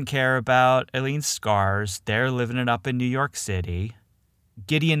McKenna doesn't care about Aileen's scars. They're living it up in New York City.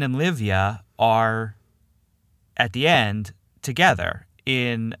 Gideon and Livia are at the end together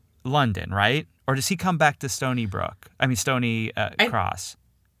in London, right? Or does he come back to Stony Cross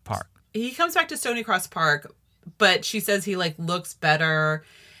Park? He comes back to Stony Cross Park, but she says he like looks better.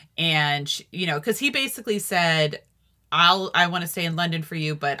 And, because he basically said, I want to stay in London for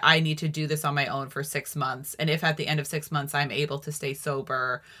you, but I need to do this on my own for 6 months. And if at the end of 6 months I'm able to stay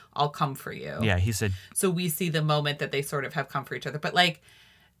sober, I'll come for you. Yeah, he said. So we see the moment that they sort of have come for each other. But like,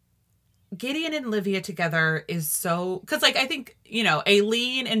 Gideon and Livia together is so, because like, I think,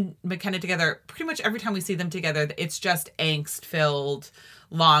 Aileen and McKenna together, pretty much every time we see them together, it's just angst filled,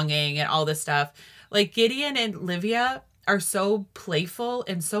 longing and all this stuff. Like, Gideon and Livia are so playful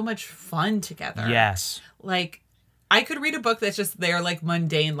and so much fun together. Yes. Like, I could read a book that's just their like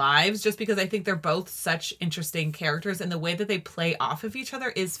mundane lives, just because I think they're both such interesting characters, and the way that they play off of each other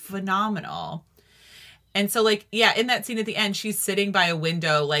is phenomenal. And so like, yeah, in that scene at the end, she's sitting by a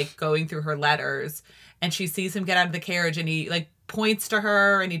window, like going through her letters, and she sees him get out of the carriage, and he like points to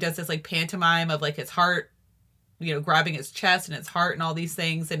her, and he does this like pantomime of like his heart, grabbing his chest and his heart and all these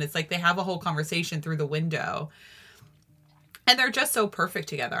things. And it's like they have a whole conversation through the window. And they're just so perfect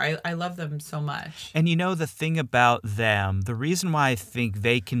together. I love them so much. And the thing about them, the reason why I think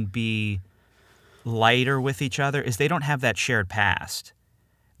they can be lighter with each other is they don't have that shared past.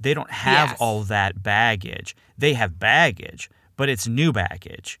 They don't have all that baggage. They have baggage, but it's new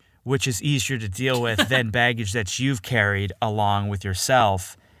baggage, which is easier to deal with than baggage that you've carried along with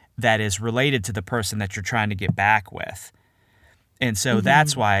yourself that is related to the person that you're trying to get back with. And so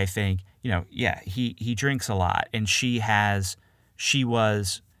that's why I think, he drinks a lot, and she had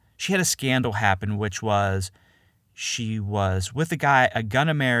a scandal happen, which was she was with a guy,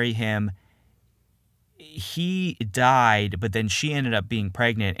 gonna marry him. He died, but then she ended up being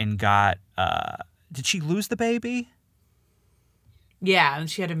pregnant and got, did she lose the baby? Yeah, and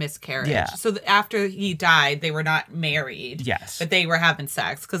she had a miscarriage. Yeah. So after he died, they were not married. Yes. But they were having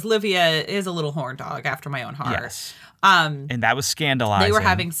sex because Livia is a little horn dog after my own heart. Yes. And that was scandalizing. They were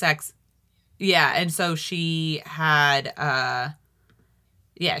having sex. Yeah, and so she had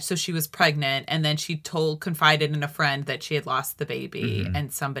so she was pregnant, and then she confided in a friend that she had lost the baby,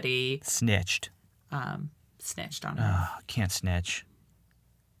 and somebody snitched. Snitched on her. Can't snitch.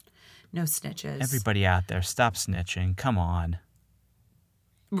 No snitches. Everybody out there, stop snitching. Come on.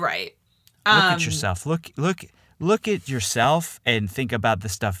 Right. Look at yourself. Look at yourself and think about the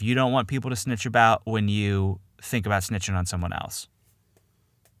stuff you don't want people to snitch about when you think about snitching on someone else.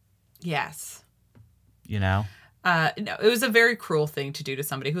 Yes. You know? No, it was a very cruel thing to do to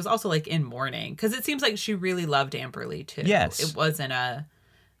somebody who's also like in mourning, because it seems like she really loved Amberly too. Yes. It wasn't a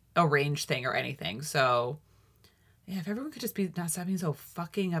arranged thing or anything. So yeah, if everyone could just not stop being so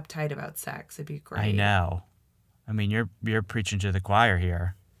fucking uptight about sex, it'd be great. I know. I mean, you're preaching to the choir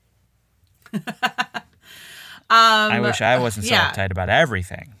here. I wish I wasn't so uptight about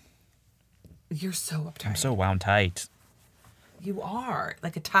everything. You're so uptight. I'm so wound tight. You are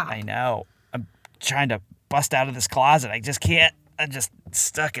like a top. I know. I'm trying to bust out of this closet. I just can't. I'm just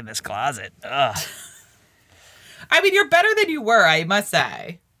stuck in this closet. Ugh. I mean, you're better than you were, I must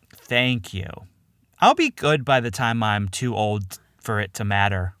say. Thank you. I'll be good by the time I'm too old for it to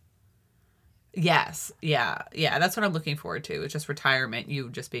matter. Yes. Yeah. Yeah. That's what I'm looking forward to. It's just retirement. You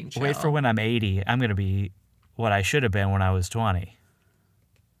just being chill. Wait for when I'm 80. I'm going to be what I should have been when I was 20.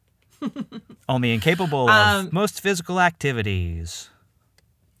 Only incapable of most physical activities.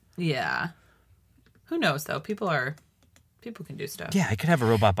 Yeah. Who knows, though? People can do stuff. Yeah, I could have a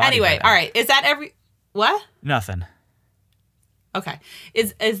robot body. Anyway, all right. Is that what? Nothing. Okay.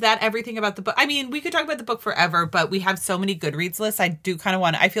 Is that everything about the book? I mean, we could talk about the book forever, but we have so many Goodreads lists. I do kind of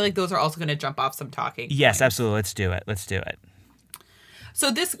I feel like those are also going to jump off some talking. Yes, points. absolutely. Let's do it. So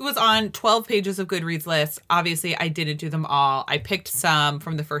this was on 12 pages of Goodreads lists. Obviously, I didn't do them all. I picked some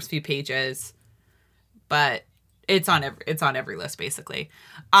from the first few pages, but it's on every list basically.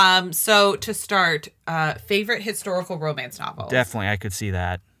 So to start, favorite historical romance novels. Definitely, I could see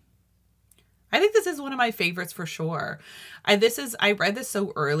that. I think this is one of my favorites for sure. I read this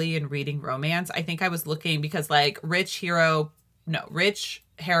so early in reading romance. I think I was looking because like rich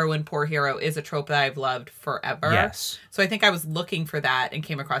heroine, poor hero is a trope that I've loved forever. Yes. So I think I was looking for that and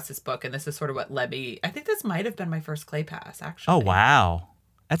came across this book, and this is sort of what led me. I think this might have been my first Clay Pass, actually. Oh, wow.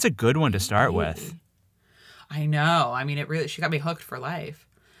 That's a good one to start with. I know. I mean, she got me hooked for life.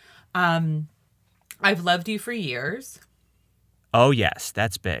 I've loved you for years. Oh, yes.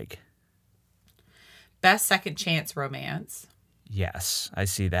 That's big. Best second chance romance. Yes, I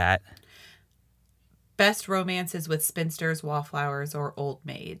see that. Best romances with spinsters, wallflowers, or old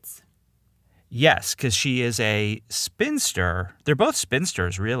maids. Yes, because she is a spinster. They're both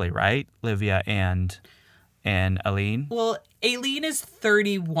spinsters, really, right? Livia and Aline. Well, Aline is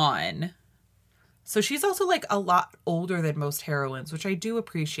 31. So she's also like a lot older than most heroines, which I do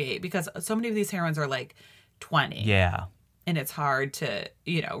appreciate because so many of these heroines are like 20. Yeah. And it's hard to,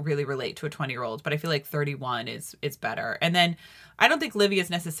 really relate to a 20-year-old. But I feel like 31 is better. And then I don't think Livia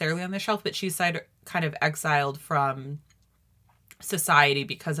is necessarily on the shelf, but she's kind of exiled from society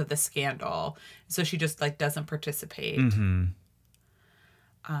because of the scandal. So she just like doesn't participate. Mm-hmm.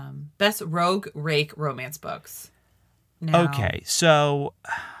 Best rogue rake romance books. Now, Okay, so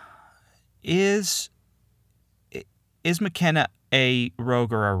is McKenna a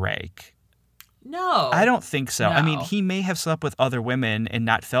rogue or a rake? No. I don't think so. No. I mean, he may have slept with other women and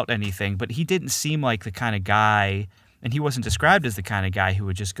not felt anything, but he didn't seem like the kind of guy, and he wasn't described as the kind of guy who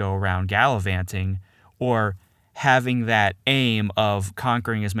would just go around gallivanting or having that aim of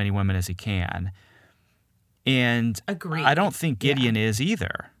conquering as many women as he can. And Agreed. I don't think Gideon is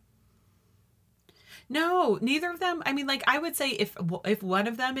either. No, neither of them. I mean, like, I would say if one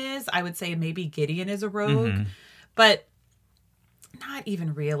of them is, I would say maybe Gideon is a rogue, but not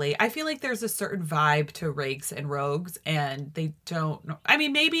even really. I feel like there's a certain vibe to rakes and rogues, and they don't know. I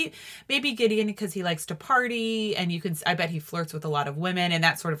mean, maybe Gideon because he likes to party, and I bet he flirts with a lot of women, and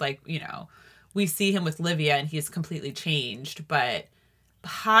that's sort of like, we see him with Livia, and he's completely changed, but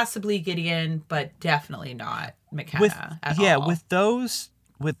possibly Gideon, but definitely not McKenna at all.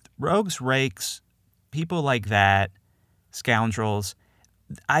 With rogues, rakes, people like that, scoundrels,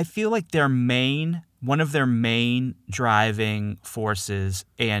 I feel like one of their main driving forces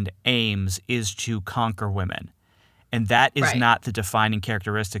and aims is to conquer women. And that is not the defining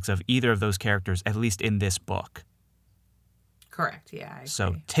characteristics of either of those characters, at least in this book. Correct, yeah. I So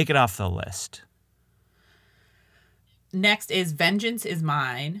agree. take it off the list. Next is Vengeance is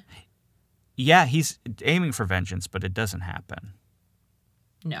Mine. Yeah, he's aiming for vengeance, but it doesn't happen.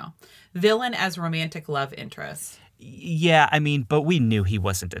 No. Villain as romantic love interest. Yeah, I mean, but we knew he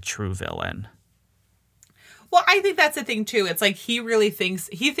wasn't a true villain. Well, I think that's the thing too. It's like he thinks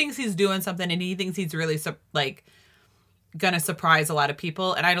he's doing something, and he thinks he's really like gonna surprise a lot of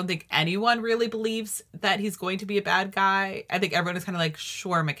people. And I don't think anyone really believes that he's going to be a bad guy. I think everyone is kind of like,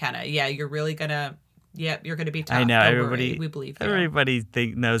 sure, McKenna, yeah, you're really gonna, you're gonna be tough. I know, Don't everybody. worry. We believe you. Everybody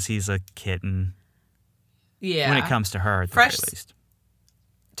knows he's a kitten. Yeah. When it comes to her, at the very least.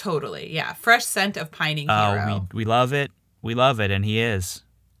 Totally, yeah. Fresh scent of pining hero. Oh, we love it. We love it, and he is,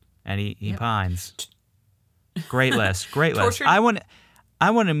 and he pines. Great list. Great list. I want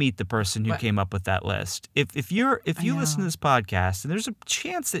to meet the person who came up with that list. If you listen to this podcast, and there's a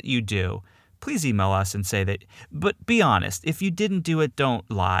chance that you do, please email us and say that. But be honest. If you didn't do it, don't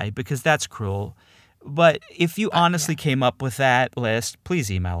lie, because that's cruel. But if you honestly came up with that list,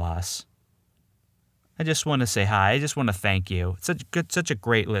 please email us. I just want to say hi. I just want to thank you. It's such a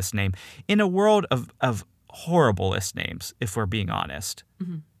great list name. In a world of horrible list names, if we're being honest,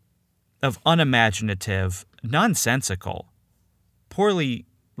 of unimaginative, nonsensical, poorly,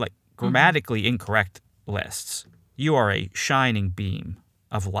 like, grammatically incorrect lists, you are a shining beam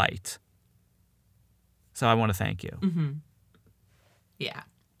of light. So I want to thank you. Yeah.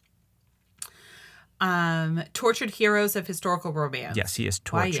 Tortured heroes of historical romance. Yes, he is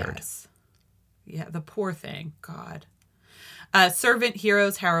tortured. Why, yes. Yeah, the poor thing. God. Servant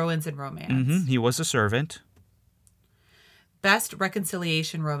heroes, heroines, and romance. He was a servant. Best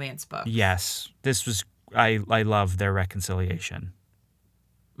reconciliation romance book. Yes. This was... I love their reconciliation.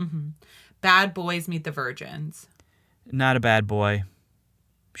 Bad Boys Meet the Virgins. Not a bad boy.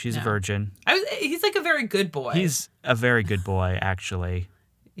 She's a virgin. He's like a very good boy. He's a very good boy, actually.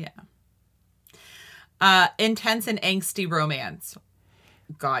 Yeah. Intense and angsty romance.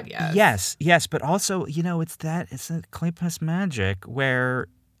 God, yes. Yes, but also, it's a Kleypas magic where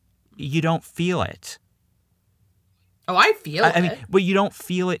you don't feel it. Oh, I feel it. I mean, but you don't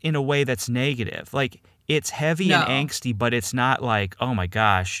feel it in a way that's negative. Like, it's heavy and angsty, but it's not like, oh my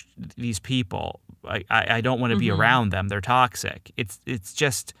gosh, these people, I don't want to be around them. They're toxic. It's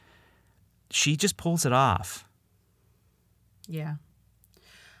just, she just pulls it off. Yeah.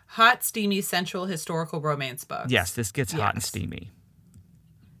 Hot, steamy, sensual historical romance books. Yes, this gets hot and steamy.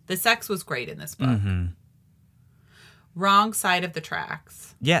 The sex was great in this book. Wrong side of the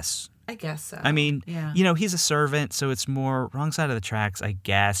tracks. Yes. I guess so. I mean, he's a servant, so it's more wrong side of the tracks, I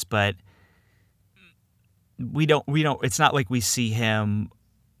guess, but we don't, it's not like we see him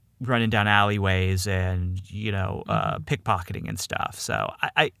running down alleyways and, pickpocketing and stuff. So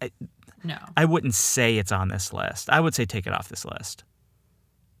no. I wouldn't say it's on this list. I would say take it off this list.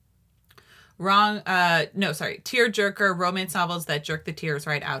 Wrong. Tearjerker, romance novels that jerk the tears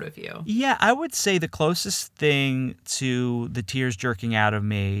right out of you. Yeah, I would say the closest thing to the tears jerking out of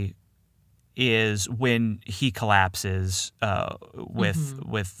me is when he collapses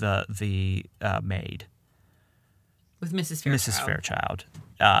with the maid. With Mrs. Fairchild. Mrs. Fairchild.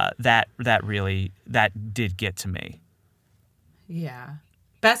 That did get to me. Yeah.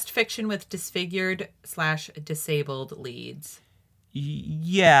 Best fiction with disfigured/disabled leads.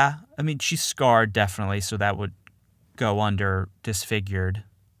 Yeah. I mean, she's scarred, definitely, so that would go under disfigured.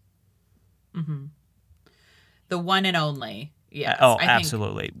 The one and only. Yes.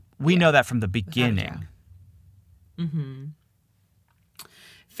 Absolutely. We know that from the beginning.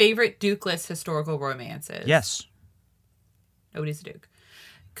 Favorite Dukeless historical romances. Yes. Nobody's a Duke.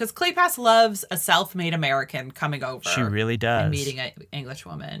 Because Kleypas loves a self-made American coming over. She really does. And meeting an English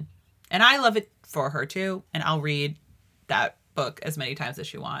woman. And I love it for her, too. And I'll read that book as many times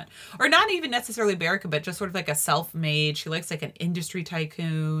as you want. Or not even necessarily American, but just sort of like a self-made. She likes like an industry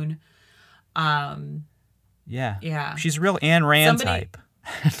tycoon. Yeah. She's a real Ayn Rand type.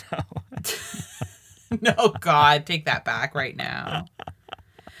 No, God, take that back right now.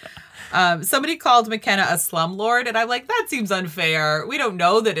 Somebody called McKenna a slumlord, and I'm like, that seems unfair. We don't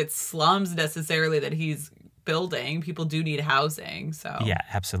know that it's slums necessarily that he's building. People do need housing, so. Yeah,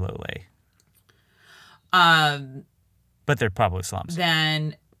 absolutely. But they're probably slums.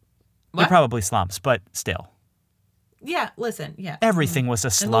 Then, what? They're probably slums, but still. Yeah, listen, yeah. Everything was a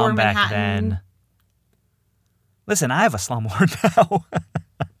slum back then. Listen, I have a slumlord now.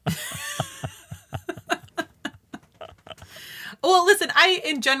 Well, listen,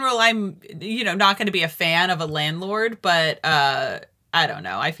 in general, I'm, not going to be a fan of a landlord, but I don't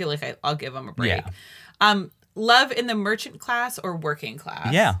know. I feel like I'll give him a break. Yeah. Love in the merchant class or working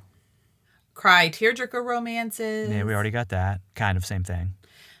class? Yeah. Cry, tearjerker romances. Yeah, we already got that. Kind of same thing.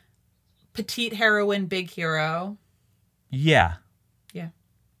 Petite heroine, big hero. Yeah. Yeah.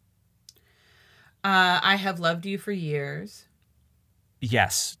 I have loved you for years.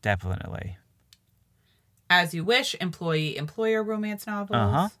 Yes, definitely. As You Wish, employee-employer romance novels.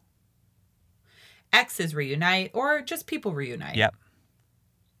 Uh-huh. Exes reunite, or just people reunite. Yep.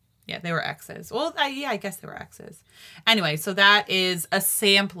 Yeah, they were exes. Well, I guess they were exes. Anyway, so that is a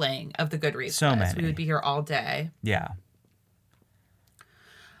sampling of the Goodreads So list. many. We would be here all day. Yeah.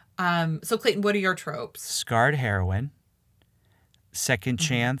 So Clayton, what are your tropes? Scarred heroine, second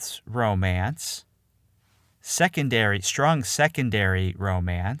chance romance, strong secondary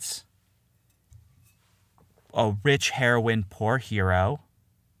romance, a rich heroine, poor hero,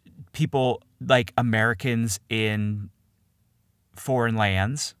 people like Americans in foreign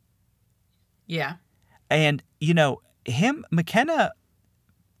lands. Yeah. And, McKenna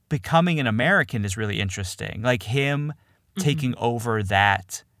becoming an American is really interesting. Like him taking over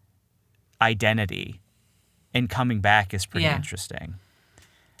that identity and coming back is pretty interesting.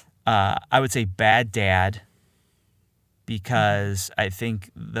 I would say bad dad, because I think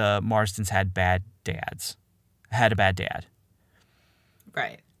the Marstons had a bad dad.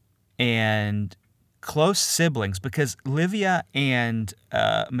 Right. And close siblings, because Livia and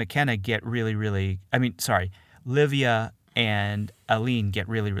McKenna get Livia and Aline get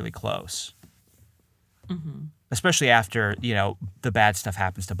really, really close. Mm-hmm. Especially after, the bad stuff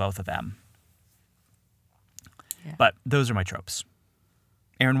happens to both of them. Yeah. But those are my tropes.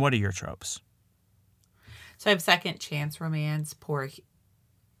 Erin, what are your tropes? So I have second chance romance, poor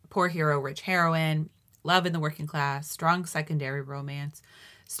hero, rich heroine, love in the working class, strong secondary romance,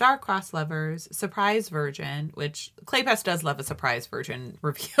 star-crossed lovers, surprise virgin, which Claypest does love a surprise virgin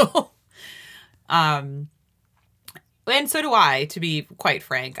reveal. And so do I, to be quite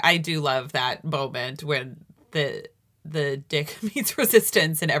frank. I do love that moment when the dick meets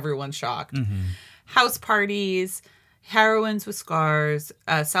resistance and everyone's shocked. Mm-hmm. House parties, heroines with scars,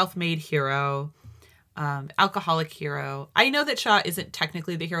 self-made hero, alcoholic hero. I know that Shaw isn't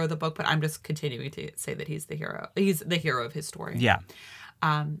technically the hero of the book, but I'm just continuing to say that he's the hero. He's the hero of his story. Yeah.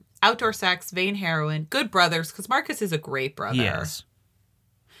 Outdoor sex, vain heroine, good brothers, because Marcus is a great brother. Yes.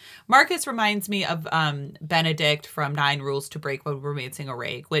 Marcus reminds me of Benedict from 9 Rules to Break While Romancing a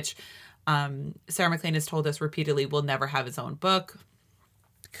Rake, which Sarah MacLean has told us repeatedly will never have his own book.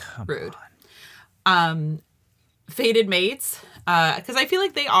 Rude. Fated mates, because I feel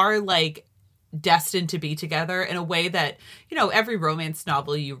like they are like destined to be together in a way that, every romance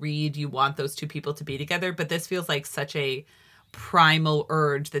novel you read, you want those two people to be together, but this feels like such a primal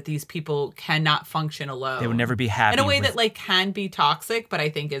urge that these people cannot function alone. They would never be happy in a way that like can be toxic, but I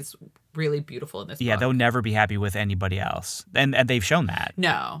think is really beautiful in this book. They'll never be happy with anybody else, and they've shown that.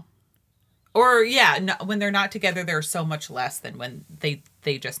 No. Or no, when they're not together, they're so much less than when they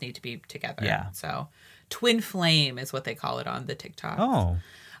just need to be together. Yeah. So twin flame is what they call it on the TikTok. Oh.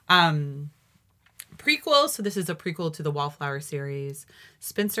 Prequel. So this is a prequel to the Wallflower series.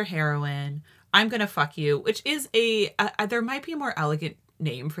 Spinster heroine. I'm Gonna Fuck You, which is there might be a more elegant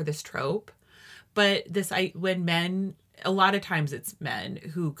name for this trope, but when men, a lot of times it's men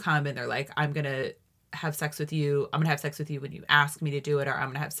who come and they're like, I'm gonna have sex with you. I'm gonna have sex with you when you ask me to do it, or I'm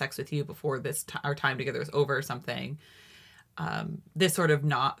gonna have sex with you before our time together is over or something. This sort of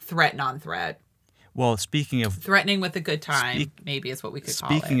non-threat. Well, speaking of threatening with a good time, maybe is what we could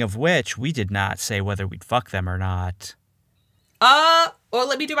call it. Speaking of which, we did not say whether we'd fuck them or not. Well,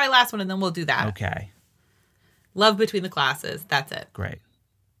 let me do my last one and then we'll do that. Okay. Love between the classes. That's it. Great.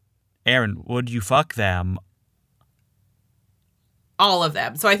 Erin, would you fuck them? All of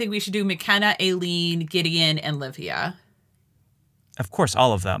them. So I think we should do McKenna, Aileen, Gideon, and Livia. Of course,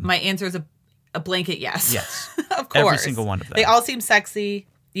 all of them. My answer is a blanket yes. Yes. Of course. Every single one of them. They all seem sexy.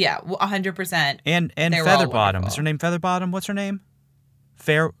 Yeah, 100%. And Featherbottom. Is her name Featherbottom? What's her name?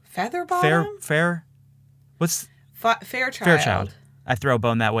 Featherbottom? Fair. What's... Fairchild. Fairchild. I throw a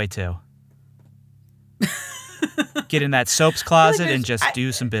bone that way too. Get in that soaps closet and just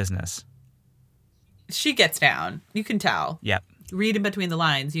do some business. She gets down. You can tell. Yep. Read in between the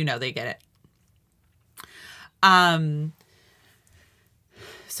lines. They get it.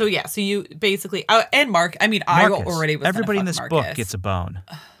 So yeah. So you basically and Mark. I mean, Marcus. I already was. Everybody in this Marcus. book gets a bone.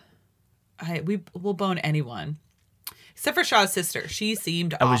 We will bone anyone, except for Shaw's sister. She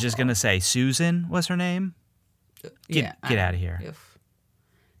seemed. I was just gonna say Susan was her name. Get out of here.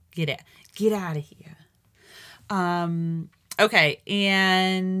 Get out of here. Okay,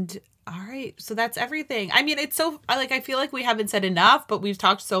 and all right, so that's everything. I mean, it's so I feel like we haven't said enough, but we've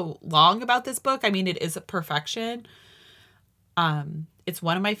talked so long about this book. I mean, it is a perfection. It's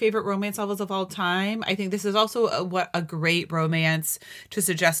one of my favorite romance novels of all time. I think this is also a great romance to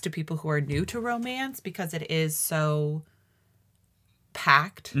suggest to people who are new to romance, because it is so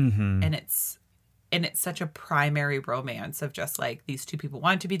packed and it's and it's such a primary romance of just like these two people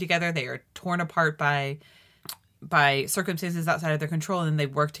want to be together. They are torn apart by circumstances outside of their control, and then they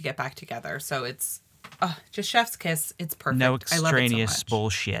work to get back together. So it's just chef's kiss. It's perfect. No extraneous I love it so much.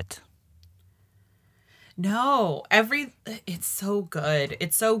 Bullshit. No, it's so good.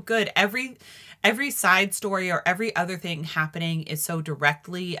 It's so good. Every side story or every other thing happening is so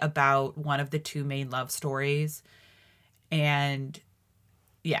directly about one of the two main love stories. And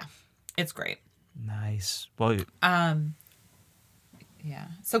yeah, it's great. Nice. Well, yeah.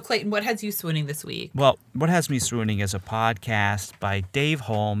 So Clayton, what has you swooning this week? Well, what has me swooning is a podcast by Dave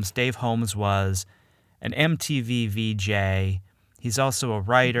Holmes. Dave Holmes was an MTV VJ. He's also a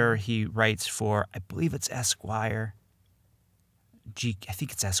writer. He writes for, I believe it's Esquire. I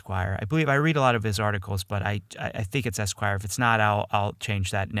think it's Esquire. I read a lot of his articles, but I think it's Esquire. If it's not, I'll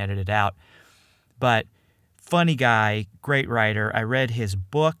change that and edit it out. But funny guy, great writer. I read his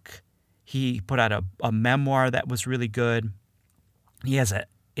book. He put out a memoir that was really good. He has a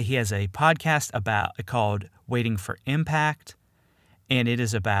podcast called Waiting for Impact, and it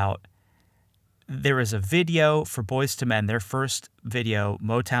is about. There is a video for Boyz II Men, their first video,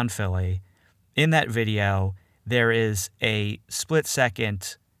 Motown Philly. In that video, there is a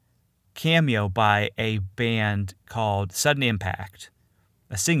split-second cameo by a band called Sudden Impact,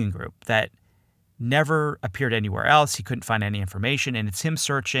 a singing group that never appeared anywhere else. He couldn't find any information, and it's him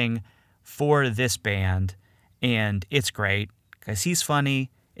searching for this band, and it's great because he's funny.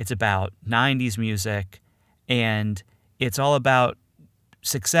 It's about 90s music, and it's all about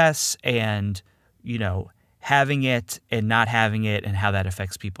success and having it and not having it and how that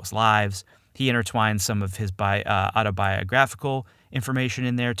affects people's lives. He intertwines some of his autobiographical information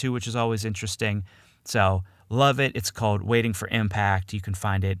in there too, which is always interesting. So love it. It's called Waiting for Impact. You can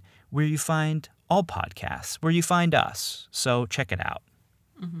find it where you find all podcasts, where you find us. So check it out.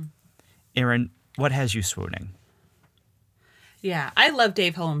 Mm-hmm. Erin, what has you swooning? Yeah, I love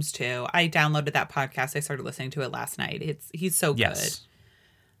Dave Holmes too. I downloaded that podcast. I started listening to it last night. He's so good.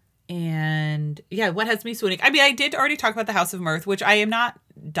 And yeah, what has me swooning? I mean, I did already talk about the House of Mirth, which I am not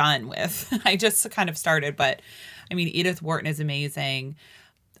done with. I just kind of started, but I mean, Edith Wharton is amazing.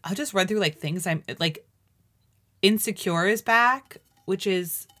 I'll just run through like things I'm like. Insecure is back, which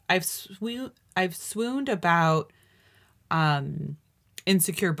is I've swooned about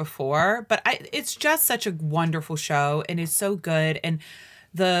Insecure before, but it's just such a wonderful show and it's so good. And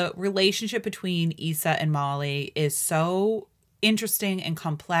the relationship between Issa and Molly is so interesting and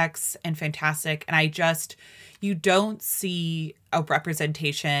complex and fantastic. And you don't see a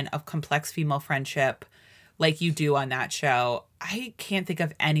representation of complex female friendship like you do on that show. I can't think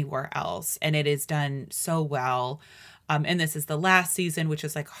of anywhere else. And it is done so well. And this is the last season, which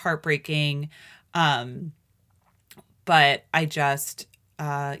is like heartbreaking. But I just,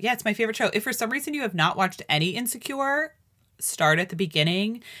 it's my favorite show. If for some reason you have not watched any Insecure, start at the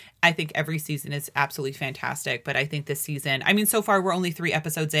beginning. I think every season is absolutely fantastic. But I think this season, I mean, so far we're only 3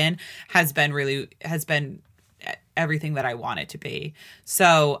 episodes in, has been everything that I want it to be.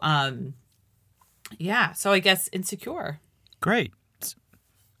 So, so I guess Insecure. Great.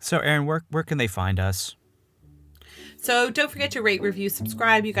 So Erin, where can they find us? So don't forget to rate, review,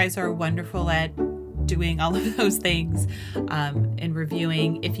 subscribe. You guys are wonderful at doing all of those things and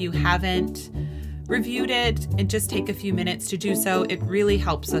reviewing. If you haven't reviewed it, and just take a few minutes to do so. It really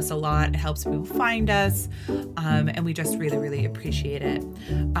helps us a lot. It helps people find us, and we just really, really appreciate it.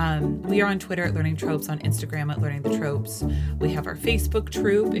 We are on Twitter at Learning Tropes, on Instagram at Learning the Tropes. We have our Facebook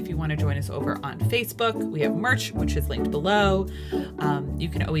troop if you want to join us over on Facebook. We have merch, which is linked below. You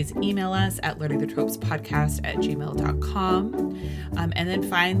can always email us at learningthetropespodcast@gmail.com. And then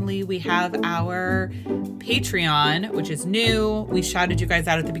finally, we have our Patreon, which is new. We shouted you guys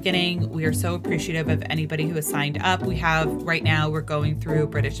out at the beginning. We are so appreciative of anybody who has signed up. We have, right now, we're going through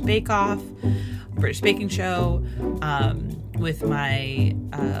British Bake Off, British Baking Show, with my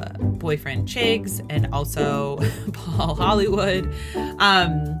boyfriend Chigs and also Paul Hollywood.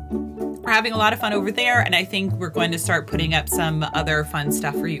 We're having a lot of fun over there, and I think we're going to start putting up some other fun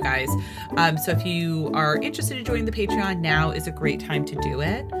stuff for you guys. So if you are interested in joining the Patreon, now is a great time to do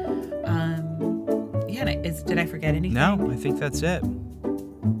it. Did I forget anything? No, I think that's it.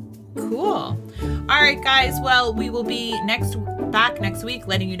 Cool. All right, guys. Well, we will be back next week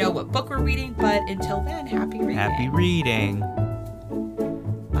letting you know what book we're reading. But until then, happy reading. Happy reading.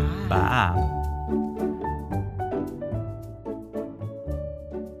 Bye. Bye.